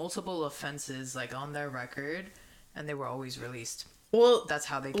literally multiple offenses, like, on their record, and they were always released. Well, that's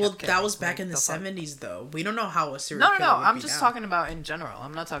how they kept Well, that was back in the 70s, though. We don't know how a serial killer would I'm be just now. talking about in general.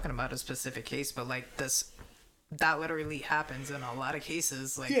 I'm not talking about a specific case, but like that literally happens in a lot of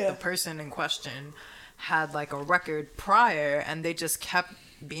cases. Like the person in question had like a record prior, and they just kept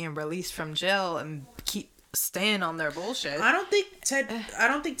being released from jail and keep staying on their bullshit. I don't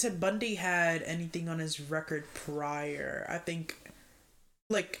think Ted Bundy had anything on his record prior. I think,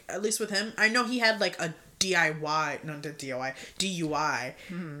 like, at least with him, I know he had like a DUI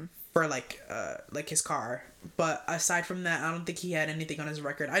for like his car, but aside from that, I don't think he had anything on his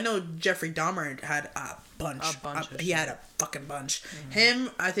record. I know Jeffrey Dahmer had a bunch. He had a fucking bunch.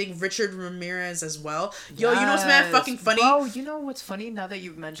 Him, I think Richard Ramirez as well. Yo, you know what's mad fucking funny? Bro, you know what's funny now that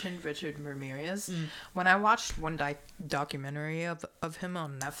you've mentioned Richard Ramirez? When I watched one documentary of him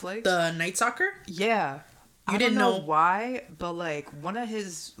on Netflix, The Night Stalker. Yeah, I don't know why, but like one of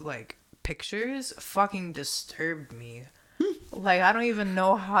his like pictures fucking disturbed me. Like, I don't even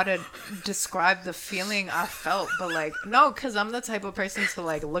know how to describe the feeling I felt, but like, no, because I'm the type of person to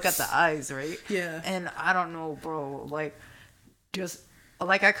like look at the eyes, right? Yeah. And I don't know, bro. Like, just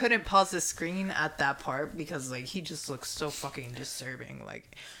like I couldn't pause the screen at that part because like he just looks so fucking disturbing.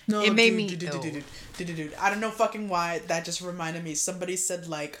 Like, No, it made dude, me dude. I don't know fucking why that just reminded me. Somebody said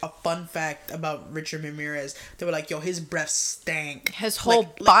like a fun fact about Richard Ramirez. They were like, "Yo, his breath stank. His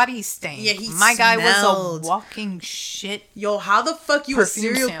whole body stank. Yeah, he my guy was smelled. a walking shit. Yo, how the fuck you a Perfume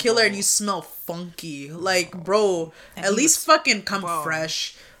serial sample. killer and you smell funky? Like, bro, And at he least was- fucking come bro.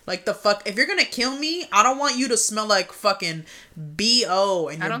 fresh. Like the fuck, if you're gonna kill me, I don't want you to smell like fucking BO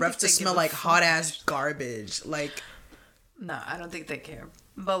and I your don't breath think to they smell give a like fuck. hot ass garbage. Like, No, I don't think they care.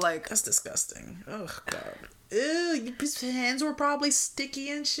 But like, that's disgusting. Oh god. Ew, his hands were probably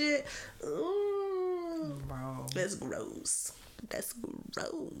sticky and shit. Ooh. bro. That's gross. That's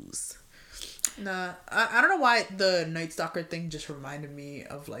gross. Nah, I don't know why the Night Stalker thing just reminded me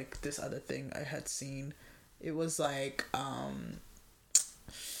of like this other thing I had seen. It was like,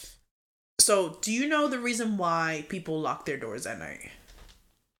 so do you know the reason why people lock their doors at night?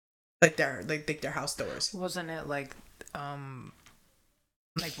 Like their house doors. Wasn't it like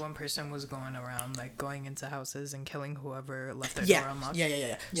one person was going around like going into houses and killing whoever left their door unlocked?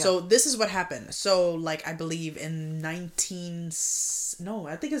 Yeah. So this is what happened. So like I believe in I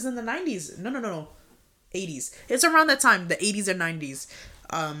think it's in the 90s. No. 80s. It's around that time, the 80s or 90s.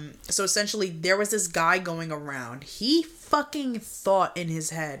 So essentially there was this guy going around. He fucking thought in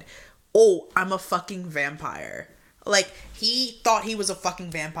his head, "Oh, I'm a fucking vampire." Like he thought he was a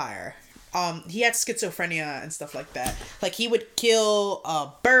fucking vampire. He had schizophrenia and stuff like that. Like he would kill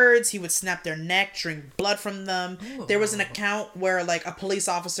birds, he would snap their neck, drink blood from them. Ooh. There was an account where like a police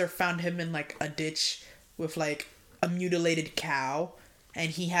officer found him in like a ditch with like a mutilated cow, and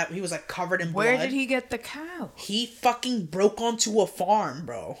he was like covered in blood. Where did he get the cow? He fucking broke onto a farm,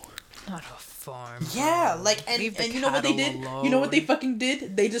 bro. Not a farm. Yeah, bro. like and you know what they did? Alone. You know what they fucking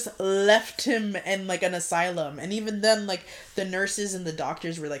did? They just left him in like an asylum, and even then, like the nurses and the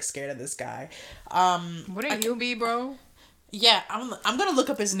doctors were like scared of this guy. Wouldn't you be, bro? Yeah, I'm gonna look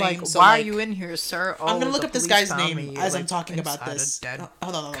up his name. Like, so, why like, are you in here, sir? I'm gonna look the up this police guy's name found me, as I'm like, talking about inside a this. dead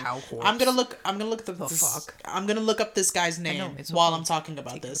Hold on. cow corpse. I'm gonna look up The this. fuck? I'm gonna look up this guy's name while I'm talking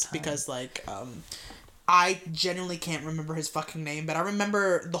about this because like I genuinely can't remember his fucking name, but I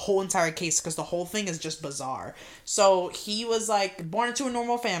remember the whole entire case because the whole thing is just bizarre. So he was like born into a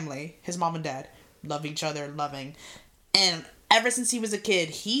normal family. His mom and dad love each other, loving, and ever since he was a kid,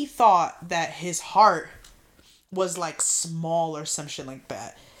 he thought that his heart was like small or some shit like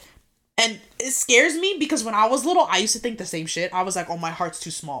that. And it scares me because when I was little, I used to think the same shit. I was like, "Oh, my heart's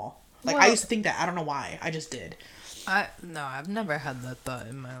too small." Like I used to think that. I don't know why. I just did. I've never had that thought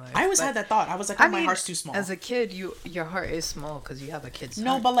in my life. I always had that thought. I was like, "Oh, my heart's too small." As a kid, your heart is small because you have a kid's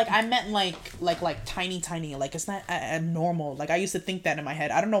No, heart. but like I meant like tiny. Like it's not normal. Like I used to think that in my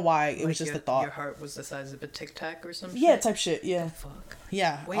head. I don't know why. It was just a thought. Your heart was the size of a Tic Tac or something. Yeah, type shit. Yeah. Fuck.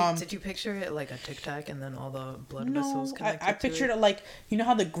 Yeah. Wait, did you picture it like a Tic Tac and then all the blood vessels No, connected I pictured it like, you know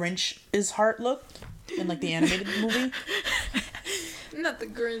how the Grinch's heart looked in like the animated movie? Not the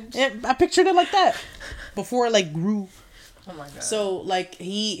Grinch. Yeah, I pictured it like that before it like grew. Oh my god. So like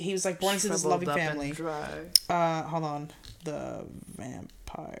he was like born into this loving family. Dry. Hold on, the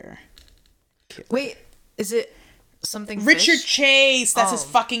vampire. Wait, is it something? Richard Fish? Chase. That's his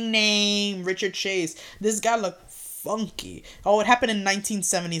fucking name. Richard Chase. This guy looked funky. Oh, it happened in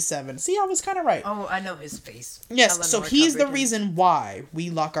 1977. See, I was kind of right. Oh, I know his face. Yes. Eleanor So he's the covered him. reason why we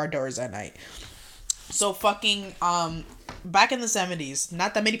lock our doors at night. So fucking back in the 70s,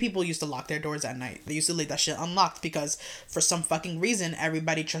 not that many people used to lock their doors at night. They used to leave that shit unlocked because for some fucking reason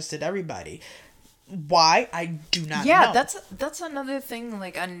everybody trusted everybody. Why? I do not know. Yeah, that's another thing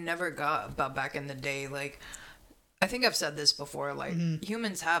like I never got about back in the day. Like I think I've said this before, like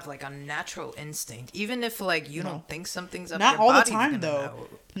humans have like a natural instinct. Even if like you don't think something's up not your all the body's time gonna though.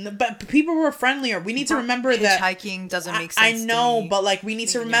 know. But people were friendlier. We need to remember that hitchhiking doesn't make I sense. know, to me. but like we need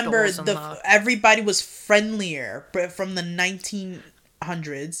to Leaving your remember doors everybody was friendlier, but from the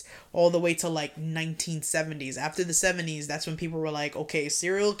 1900s all the way to like 1970s. After the 70s, that's when people were like, okay,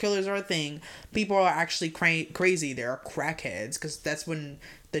 serial killers are a thing. People are actually crazy. There are crackheads because that's when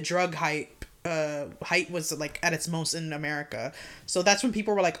the drug hype was like at its most in America. So that's when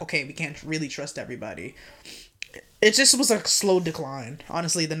people were like, okay, we can't really trust everybody. It just was a slow decline.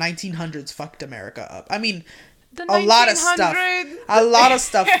 Honestly, the 1900s fucked America up. I mean, a lot of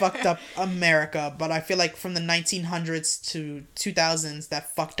stuff fucked up America, but I feel like from the 1900s to 2000s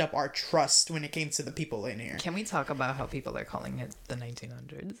that fucked up our trust when it came to the people in here. Can we talk about how people are calling it the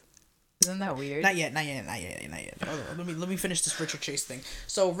 1900s? Isn't that weird? Not yet. Hold on, let me finish this Richard Chase thing.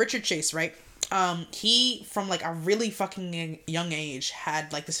 So Richard Chase, right? He from like a really fucking young age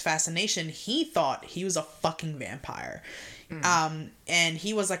had like this fascination. He thought he was a fucking vampire. And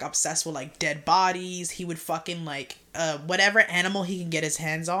he was like obsessed with like dead bodies. He would fucking like whatever animal he can get his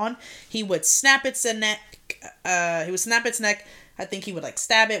hands on, he would snap its neck. He would snap its neck. I think he would like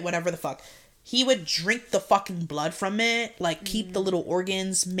stab it, whatever the fuck. He would drink the fucking blood from it, like keep the little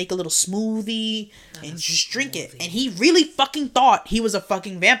organs, make a little smoothie, and just drink it. And he really fucking thought he was a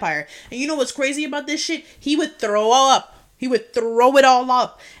fucking vampire. And you know what's crazy about this shit? He would throw up. He would throw it all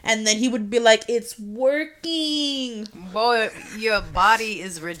up. And then he would be like, it's working. Boy, your body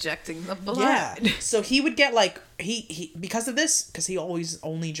is rejecting the blood. Yeah. So he would get like, he because of this, because he always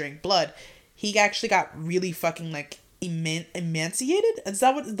only drank blood, he actually got really fucking like emaciated. Is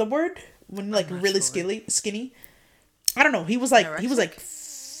that what the word? When like really skinny. I don't know. He was like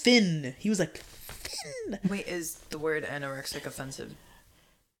thin. He was like thin. Wait, is the word anorexic offensive?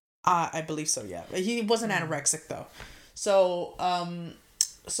 I believe so, yeah. He wasn't anorexic though. So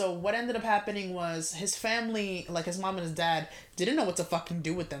so what ended up happening was his family, like his mom and his dad, didn't know what to fucking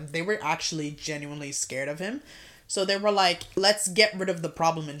do with them. They were actually genuinely scared of him. So they were like, let's get rid of the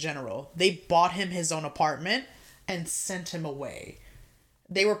problem in general. They bought him his own apartment and sent him away.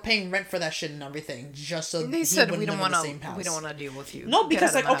 They were paying rent for that shit and everything, just so they said we don't want to deal with you. No,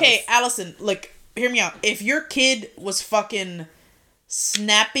 because like, okay, Allison, like, hear me out. If your kid was fucking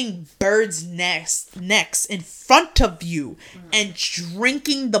snapping birds' necks in front of you and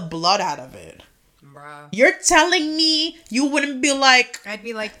drinking the blood out of it, bruh, you're telling me you wouldn't be like... I'd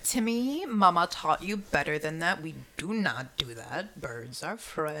be like, Timmy, Mama taught you better than that. We do not do that. Birds are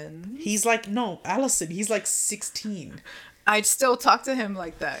friends. He's like, no, Allison, he's like 16. I'd still talk to him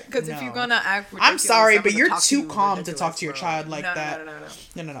like that. Because if you're going to act ridiculous, I'm sorry, but you're too calm to talk to your child like that.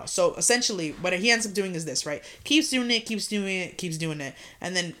 No. So essentially, what he ends up doing is this, right? Keeps doing it.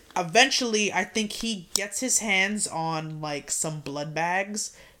 And then eventually, I think he gets his hands on like some blood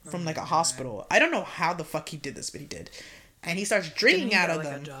bags from like a hospital. I don't know how the fuck he did this, but he did. And he starts drinking out of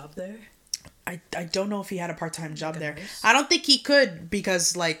them. A job there? I don't know if he had a part-time job there. I don't think he could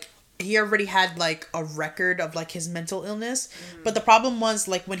because like... he already had like a record of like his mental illness, but the problem was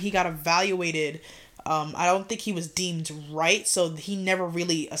like when he got evaluated, I don't think he was deemed right, so he never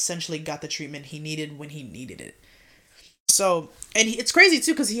really essentially got the treatment he needed when he needed it. So, and it's crazy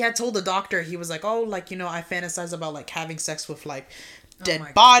too because he had told the doctor, he was like, oh, like, you know, I fantasize about like having sex with like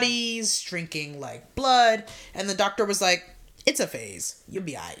dead bodies, drinking like blood, and the doctor was like, it's a phase, you'll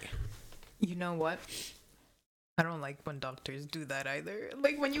be alright. You know what? I don't like when doctors do that either.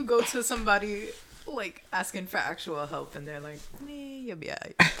 Like when you go to somebody like asking for actual help and they're like, you'll be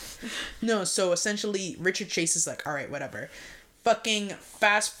alright. No, so essentially Richard Chase is like, alright, whatever. Fucking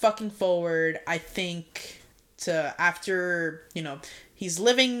fast fucking forward, I think, to after, you know, he's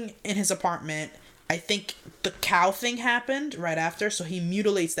living in his apartment. I think the cow thing happened right after, so he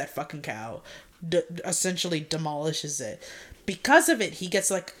mutilates that fucking cow. Essentially demolishes it. Because of it, he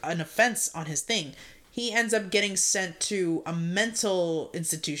gets like an offense on his thing. He ends up getting sent to a mental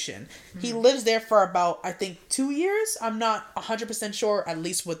institution. He lives there for about, I think, 2 years. I'm not 100% sure, at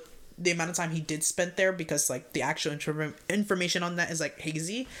least with the amount of time he did spend there, because, like, the actual information on that is, like,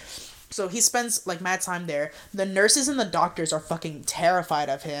 hazy. So he spends, like, mad time there. The nurses and the doctors are fucking terrified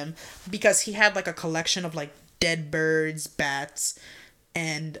of him because he had, like, a collection of, like, dead birds, bats,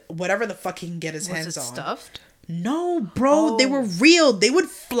 and whatever the fuck he can get his hands on. Was it stuffed? No, bro, they were real. They would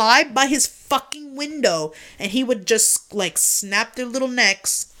fly by his fucking window, and he would just, like, snap their little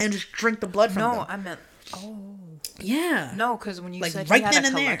necks and just drink the blood from them. No, I meant... Yeah. No, because when you said right he had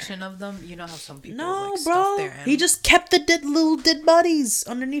a collection of them, you know how some people, like, stuff their animals. He just kept the little dead bodies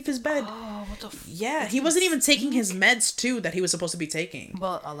underneath his bed. Oh, what the fuck? Yeah, he wasn't even taking his meds, too, that he was supposed to be taking.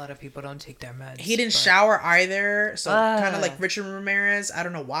 Well, a lot of people don't take their meds. He didn't shower either, so kind of like Richard Ramirez. I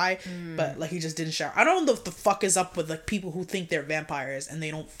don't know why, but, like, he just didn't shower. I don't know what the fuck is up with, like, people who think they're vampires and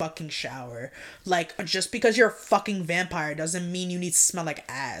they don't fucking shower. Like, just because you're a fucking vampire doesn't mean you need to smell like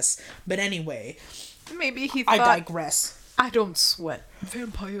ass. But anyway... Maybe he thought... I digress. I don't sweat.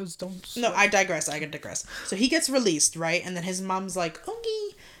 Vampires don't sweat. No, I digress. So he gets released, right? And then his mom's like, okay.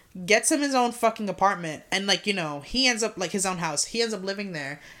 Gets him his own fucking apartment. And, like, you know, he ends up, like, his own house. He ends up living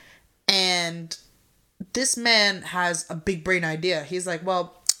there. And this man has a big brain idea. He's like,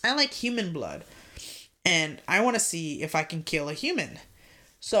 well, I like human blood. And I want to see if I can kill a human.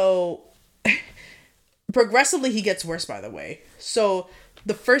 So, progressively he gets worse, by the way. So...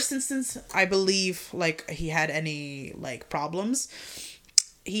 the first instance, I believe, like, he had any, like, problems.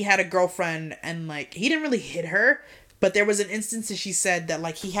 He had a girlfriend, and, like, he didn't really hit her, But there was an instance that she said that,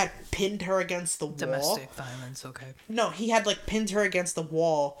 like, he had pinned her against the wall. Domestic violence, okay. No, he had, like, pinned her against the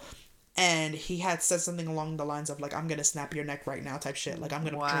wall, and he had said something along the lines of, like, I'm gonna snap your neck right now type shit. Like, I'm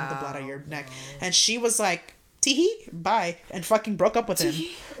gonna drink the blood out of your neck. And she was like, tee-hee, bye. And fucking broke up with him.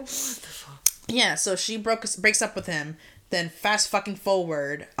 What the fuck? Yeah, so she breaks up with him. Then fast fucking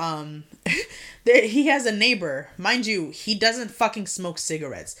forward, he has a neighbor. Mind you, he doesn't fucking smoke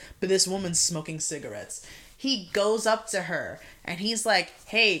cigarettes, but this woman's smoking cigarettes. He goes up to her and he's like,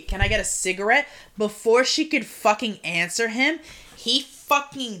 hey, can I get a cigarette? Before she could fucking answer him, he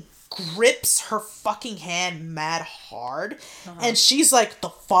fucking grips her fucking hand mad hard. And she's like, the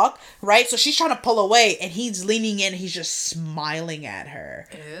fuck? Right? So she's trying to pull away and he's leaning in. He's just smiling at her.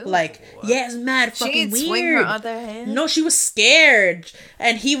 Ew. Like, yeah, it's mad fucking weird. Swing her other hand? No, she was scared.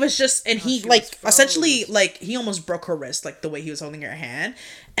 And he was just, and he like, essentially, like, he almost broke her wrist, like the way he was holding her hand.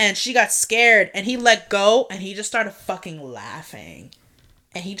 And she got scared and he let go and he just started fucking laughing.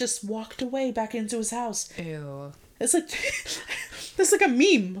 And he just walked away back into his house. Ew. It's like, it's like a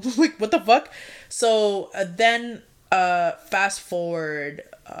meme. Like, what the fuck? So then, fast forward,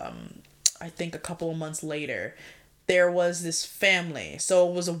 I think a couple of months later, there was this family. So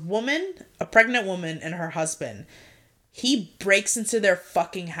it was a woman, a pregnant woman, and her husband. He breaks into their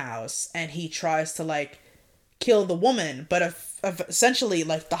fucking house and he tries to, like, kill the woman. But essentially,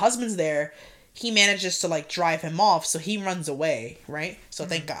 like, the husband's there. He manages to, like, drive him off. So he runs away, right? So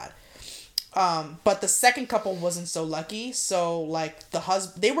thank God. But the second couple wasn't so lucky. So, like, the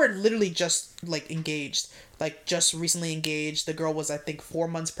husband, they were literally just, like, engaged. Like, just recently engaged. The girl was, I think, 4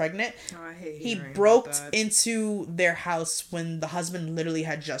 months pregnant. Oh, I hate he broke into their house when the husband literally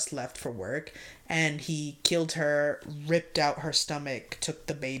had just left for work. And he killed her, ripped out her stomach, took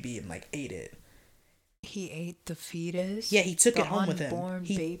the baby, and, like, ate it. He ate the fetus? Yeah, he took it home with him.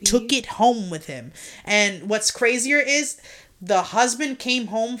 He took it home with him. And what's crazier is the husband came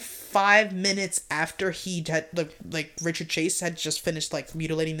home 5 minutes after he had, like Richard Chase had just finished, like,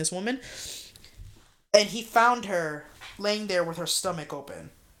 mutilating this woman. And he found her laying there with her stomach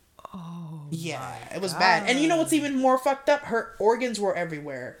open. Oh, yeah, it was bad. And you know what's even more fucked up? Her organs were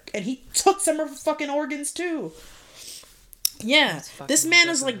everywhere. And he took some of her fucking organs, too. Yeah, this man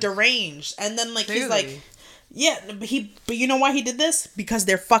is, like, deranged. And then, like, he's like, yeah, but you know why he did this? Because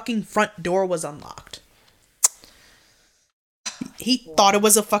their fucking front door was unlocked. He thought it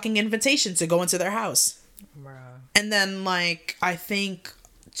was a fucking invitation to go into their house. Bruh. And then, like, I think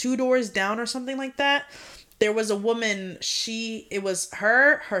 2 doors down or something like that, there was a woman, it was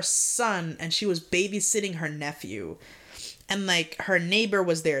her son, and she was babysitting her nephew. And, like, her neighbor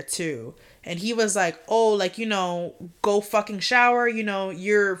was there, too. And he was like, oh, like, you know, go fucking shower. You know,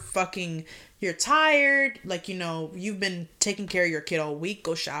 you're tired. Like, you know, you've been taking care of your kid all week.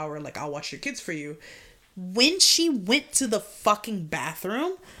 Go shower. Like, I'll watch your kids for you. When she went to the fucking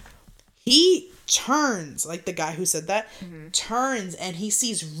bathroom, he turns, like the guy who said that, turns and he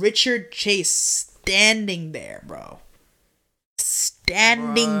sees Richard Chase standing there, bro.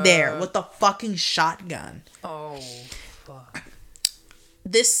 Standing there with a fucking shotgun. Oh, fuck.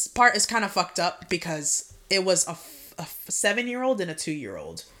 This part is kind of fucked up because it was a 7-year-old and a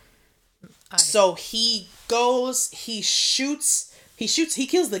 2-year-old. So he goes, he kills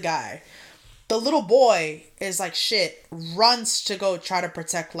the guy. The little boy is like, shit, runs to go try to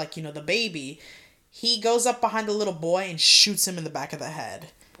protect, like, you know, the baby. He goes up behind the little boy and shoots him in the back of the head.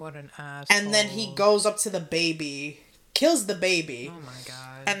 What an asshole. And then he goes up to the baby, kills the baby. Oh my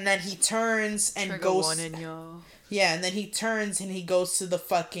God. And then he turns and Trigger goes... warning, y'all. Yeah, and then he turns and he goes to the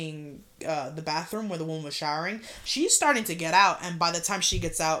fucking, the bathroom where the woman was showering. She's starting to get out, and by the time she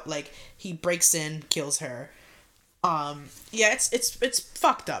gets out, like, he breaks in, kills her. Yeah, it's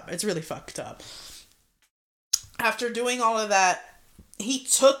fucked up. It's really fucked up. After doing all of that, he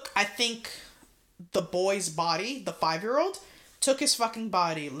took, I think, the boy's body, the 5-year-old, took his fucking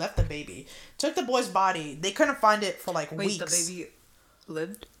body, left the baby, took the boy's body. They couldn't find it for, like, weeks. Wait, the baby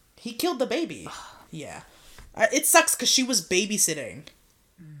lived? He killed the baby. Yeah. It sucks because she was babysitting.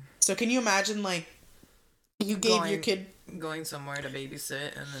 So can you imagine, like, you gave your kid... Going somewhere to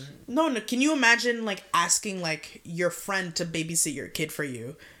babysit and then... No, can you imagine, like, asking, like, your friend to babysit your kid for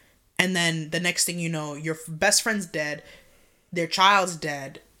you? And then the next thing you know, your best friend's dead, their child's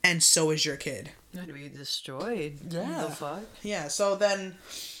dead, and so is your kid. That'd be destroyed. Yeah. The fuck? Yeah, so then,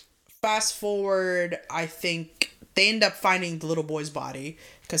 fast forward, I think they end up finding the little boy's body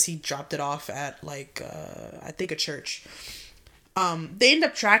because he dropped it off at, like, I think a church. They end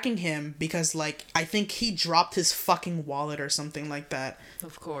up tracking him because, like, I think he dropped his fucking wallet or something like that.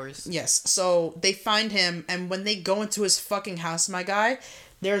 Of course. Yes. So they find him, and when they go into his fucking house, my guy,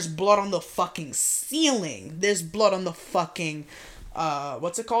 There's blood on the fucking ceiling. There's blood on the fucking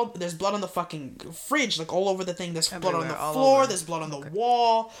what's it called? There's blood on the fucking fridge, like all over the thing. There's blood on the floor. There's blood on the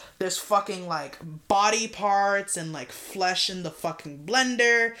wall. There's fucking like body parts and like flesh in the fucking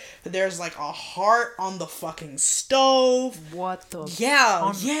blender. There's like a heart on the fucking stove. What the?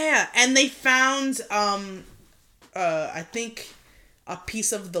 Yeah. And they found I think a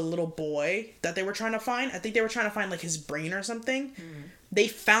piece of the little boy that they were trying to find. I think they were trying to find like his brain or something. They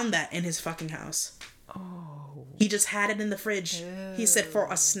found that in his fucking house. Oh. He just had it in the fridge. Ew. He said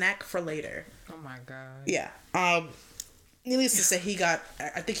for a snack for later. Oh my god. Yeah. Needless to say,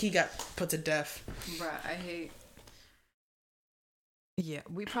 I think he got put to death. Bruh, I hate. Yeah,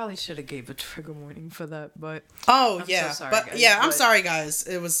 we probably should have gave a trigger warning for that, but. Oh, I'm yeah. so sorry, but guys, yeah, I'm but sorry, guys.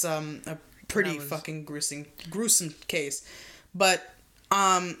 It was a pretty fucking gruesome case. But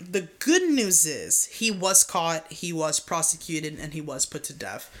the good news is he was caught, he was prosecuted, and he was put to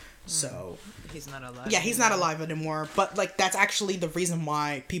death. So he's not alive. Yeah, he's not alive anymore. But like that's actually the reason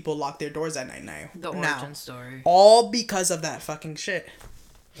why people lock their doors at night now. The origin story. All because of that fucking shit.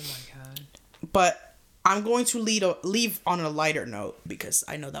 Oh my god. But I'm going to leave on a lighter note because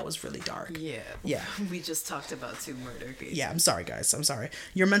I know that was really dark. Yeah. We just talked about 2 murder cases. Yeah, I'm sorry, guys. I'm sorry.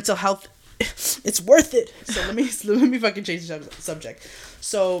 Your mental health, it's worth it. So let me fucking change the subject.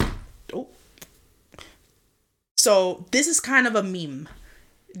 So this is kind of a meme.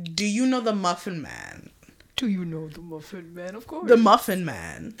 Do you know the Muffin Man? Do you know the Muffin Man? Of course. The Muffin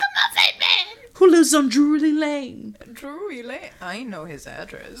Man. The Muffin Man! Who lives on Drury Lane. Drury Lane? I know his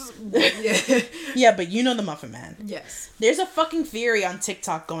address. Yeah. Yeah, but you know the Muffin Man. Yes. There's a fucking theory on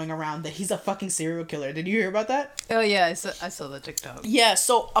TikTok going around that he's a fucking serial killer. Did you hear about that? Oh, yeah, I saw the TikTok. Yeah,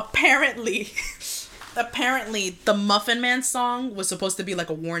 so apparently the Muffin Man song was supposed to be like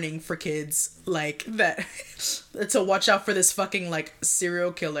a warning for kids, like that to watch out for this fucking like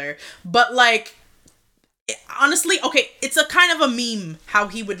serial killer. But like honestly, okay, it's a kind of a meme how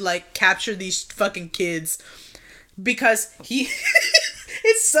he would like capture these fucking kids because he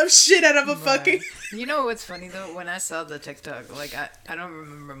it's some shit out of a fucking. You know what's funny though? When I saw the TikTok, like I don't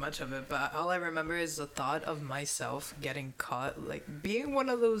remember much of it, but all I remember is the thought of myself getting caught, like being one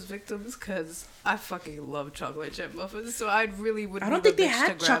of those victims, because I fucking love chocolate chip muffins, so I really would. I don't think they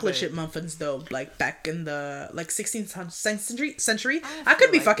had chocolate chip muffins though, like back in the like 16th century. I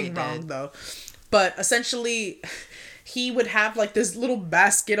could be like fucking wrong though, but essentially. He would have like this little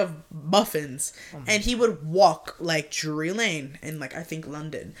basket of muffins and he would walk like Drury Lane in like I think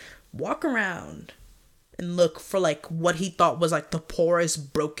London, walk around and look for like what he thought was like the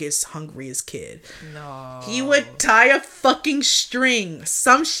poorest, brokest, hungriest kid. No. He would tie a fucking string,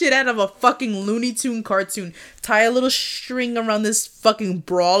 some shit out of a fucking Looney Tune cartoon, tie a little string around this fucking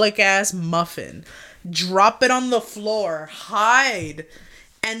brolic ass muffin, drop it on the floor, hide.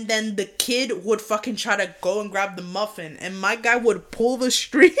 And then the kid would fucking try to go and grab the muffin. And my guy would pull the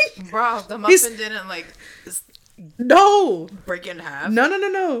string. Bro, the muffin didn't like... No. Break in half?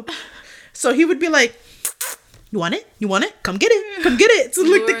 No. So he would be like, you want it? You want it? Come get it. Come get it. To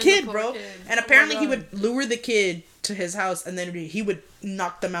look the kid, bro. Kid. And apparently he would lure the kid to his house. And then he would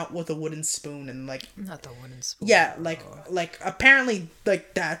knock them out with a wooden spoon. And like... Not the wooden spoon. Yeah, like apparently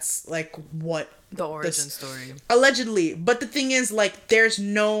like that's like what... The origin story. Allegedly. But the thing is, like, there's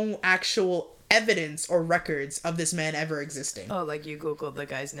no actual evidence or records of this man ever existing. Oh, like you Googled the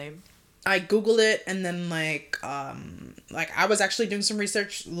guy's name? I Googled it and then, like I was actually doing some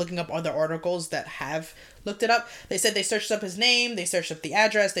research, looking up other articles that have looked it up. They said they searched up his name, they searched up the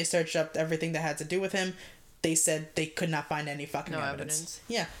address, they searched up everything that had to do with him. They said they could not find any fucking evidence.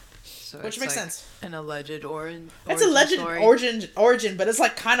 Yeah. So which makes like sense. An alleged origin. It's a legend origin, but it's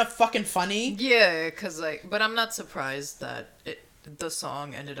like kind of fucking funny. Yeah, cause like, but I'm not surprised that the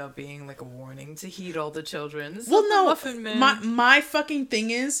song ended up being like a warning to heed all the children. Well, no, Muffin Man. My fucking thing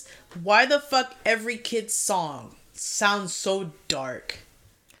is, why the fuck every kid's song sounds so dark?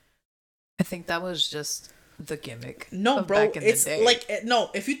 I think that was just the gimmick. No, bro, it's like no.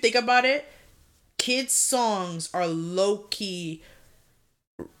 If you think about it, kids' songs are low key.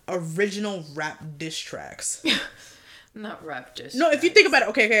 Original rap diss tracks. Not rap diss. No, if you think about it,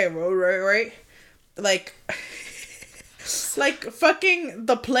 okay, right, like fucking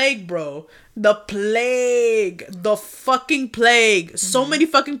the plague, bro. The fucking plague. Mm-hmm. So many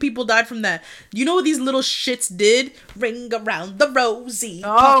fucking people died from that. You know what these little shits did? Ring around the rosy,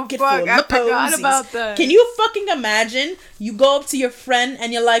 pocket full of I forgot about that. Can you fucking imagine? You go up to your friend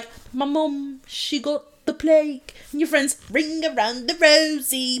and you're like, my mom, she got the plague. And your friends ring around the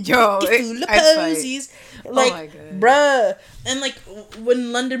rosy, pocket full of posies. Like, oh my God. bruh. And like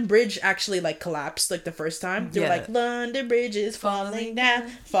when London Bridge actually like collapsed like the first time, they were like, London Bridge is falling down,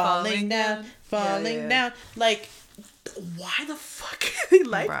 falling down, falling down. Like, why the fuck are they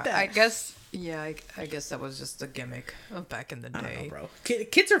like that? I guess. Yeah, I guess that was just a gimmick of back in the day. I don't know, bro.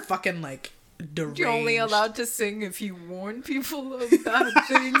 Kids are fucking like deranged. You're only allowed to sing if you warn people of bad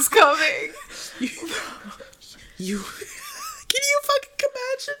things coming. You can you fucking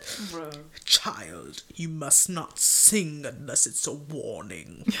imagine? Bro. Child, you must not sing unless it's a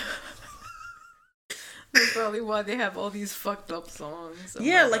warning. That's probably why they have all these fucked up songs.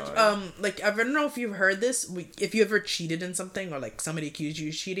 Yeah, like I don't know if you've heard this. If you ever cheated in something or like somebody accused you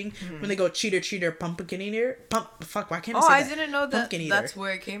of cheating, when they go cheater, cheater, pumpkin eater, fuck, why can't I say that? I didn't know that. That's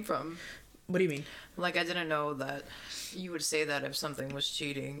where it came from. What do you mean? Like, I didn't know that you would say that if something was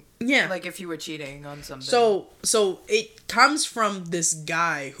cheating. Yeah. Like, if you were cheating on something. So it comes from this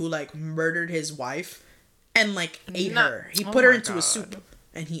guy who like murdered his wife, and like ate her. He put her into a soup,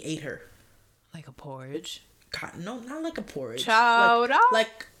 and he ate her. Like a porridge? God, no, not like a porridge. Chowder?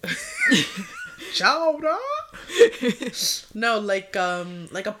 Like chowder? No, like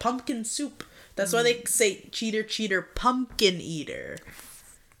a pumpkin soup. That's why they say cheater, cheater, pumpkin eater.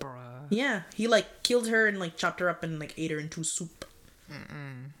 Bruh. Yeah, he like killed her and like chopped her up and like ate her into soup.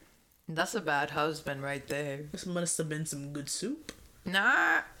 That's a bad husband right there. This must have been some good soup.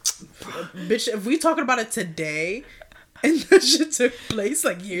 Nah. Bitch, if we talking about it today, and that shit took place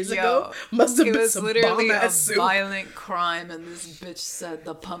like years ago, must have been some bomb-ass soup. It was literally a violent crime, and this bitch said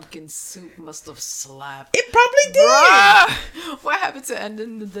the pumpkin soup must have slapped. It probably did. Bruh! What happened to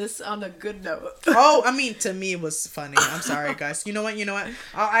ending this on a good note? Oh, I mean, to me it was funny. I'm sorry, guys. You know what?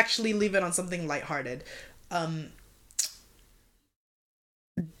 I'll actually leave it on something lighthearted.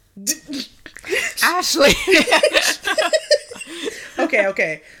 Ashley.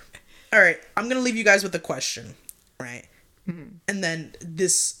 Okay. All right. I'm gonna leave you guys with a question, right? And then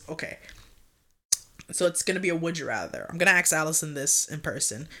this. Okay. So it's gonna be a would you rather. I'm gonna ask Allison this in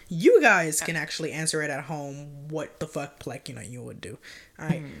person. You guys can actually answer it at home. What the fuck, like you would do. All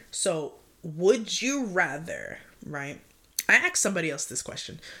right. So would you rather? Right. I asked somebody else this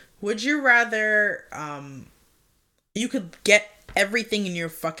question. Would you rather? You could get everything in your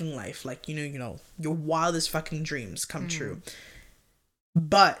fucking life, like your wildest fucking dreams come true,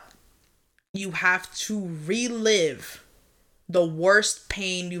 but you have to relive the worst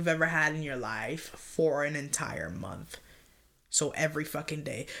pain you've ever had in your life for an entire month. So every fucking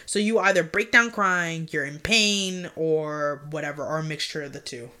day. So you either break down crying, you're in pain, or whatever, or a mixture of the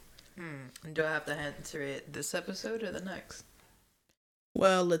two. Do I have to answer it this episode or the next?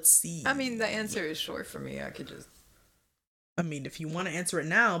 Well, let's see. I mean, the answer is short for me. I mean, if you want to answer it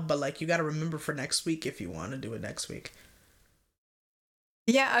now, but like you got to remember for next week if you want to do it next week.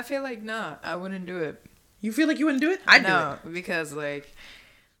 Yeah, I feel like I wouldn't do it. You feel like you wouldn't do it? I'd do it. Because like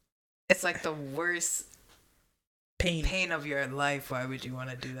it's like the worst pain of your life. Why would you want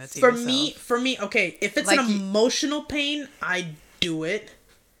to do that to yourself? For me, okay, if it's like an emotional pain, I do it.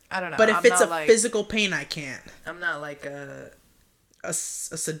 I don't know. But if it's a physical pain, I can't. I'm not like a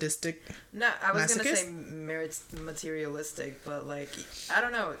sadistic. No, I was gonna say masochist? materialistic, but like I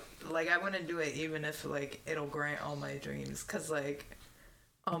don't know. Like I wouldn't do it even if like it'll grant all my dreams, cause like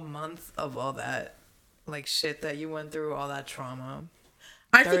a month of all that like shit that you went through, all that trauma.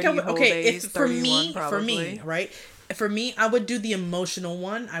 I think I would. Okay, if for me, right? For me, I would do the emotional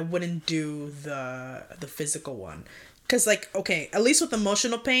one. I wouldn't do the physical one. Cause like, okay, at least with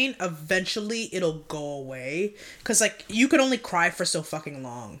emotional pain, eventually it'll go away. Cause like, you could only cry for so fucking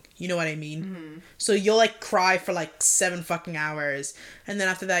long. You know what I mean? So you'll like cry for like 7 fucking hours. And then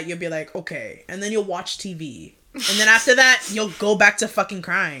after that, you'll be like, okay. And then you'll watch TV. And then after that, you'll go back to fucking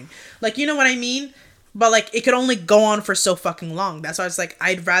crying. Like, you know what I mean? But like, it could only go on for so fucking long. That's why it's like,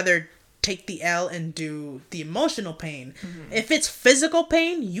 I'd rather take the L and do the emotional pain. If it's physical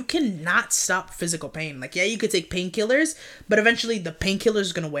pain, you cannot stop physical pain. Like, yeah, you could take painkillers, but eventually the painkiller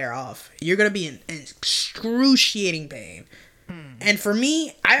is going to wear off. You're going to be in excruciating pain. And for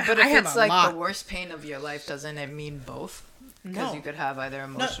me, I have a lot. But if it's like the worst pain of your life, doesn't it mean both? No. Because you could have either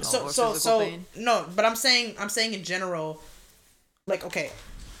emotional or physical pain. No, but I'm saying in general, like, okay,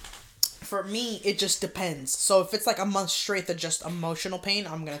 for me, it just depends. So if it's like a month straight of just emotional pain,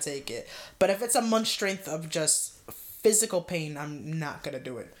 I'm going to take it. But if it's a month strength of just physical pain, I'm not going to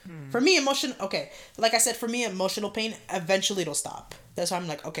do it. For me, like I said, for me, emotional pain, eventually it'll stop. That's why I'm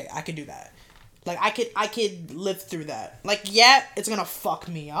like, okay, I could do that. Like, I could live through that. Like, yeah, it's going to fuck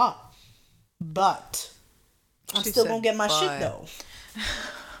me up. But I'm still going to get my shit, though.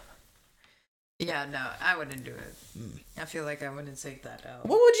 Yeah, no, I wouldn't do it. I feel like I wouldn't take that out.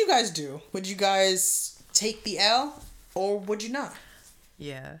 What would you guys do? Would you guys take the L, or would you not?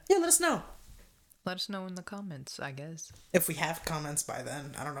 Yeah. Yeah, let us know. Let us know in the comments, I guess. If we have comments by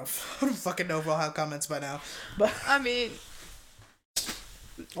then. I don't know. I don't fucking know if we'll have comments by now. But I mean...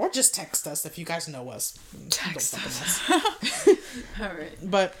 Or just text us if you guys know us. Text us. Alright.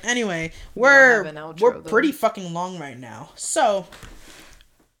 But anyway, we're outro, pretty fucking long right now. So...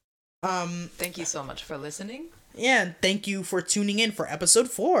 Thank you so much for listening. Yeah, and thank you for tuning in for episode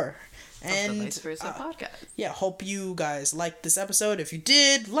 4. And of the Vice Versa podcast. Yeah, hope you guys liked this episode. If you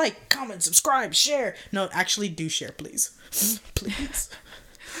did, like, comment, subscribe, share. No, actually do share, please. Please.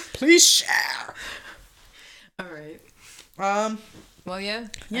 Please share. Alright. Well, yeah.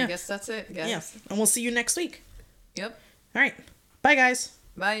 Yeah. I guess that's it, guys. Yeah. And we'll see you next week. Yep. Alright. Bye, guys.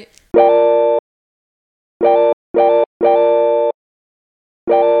 Bye.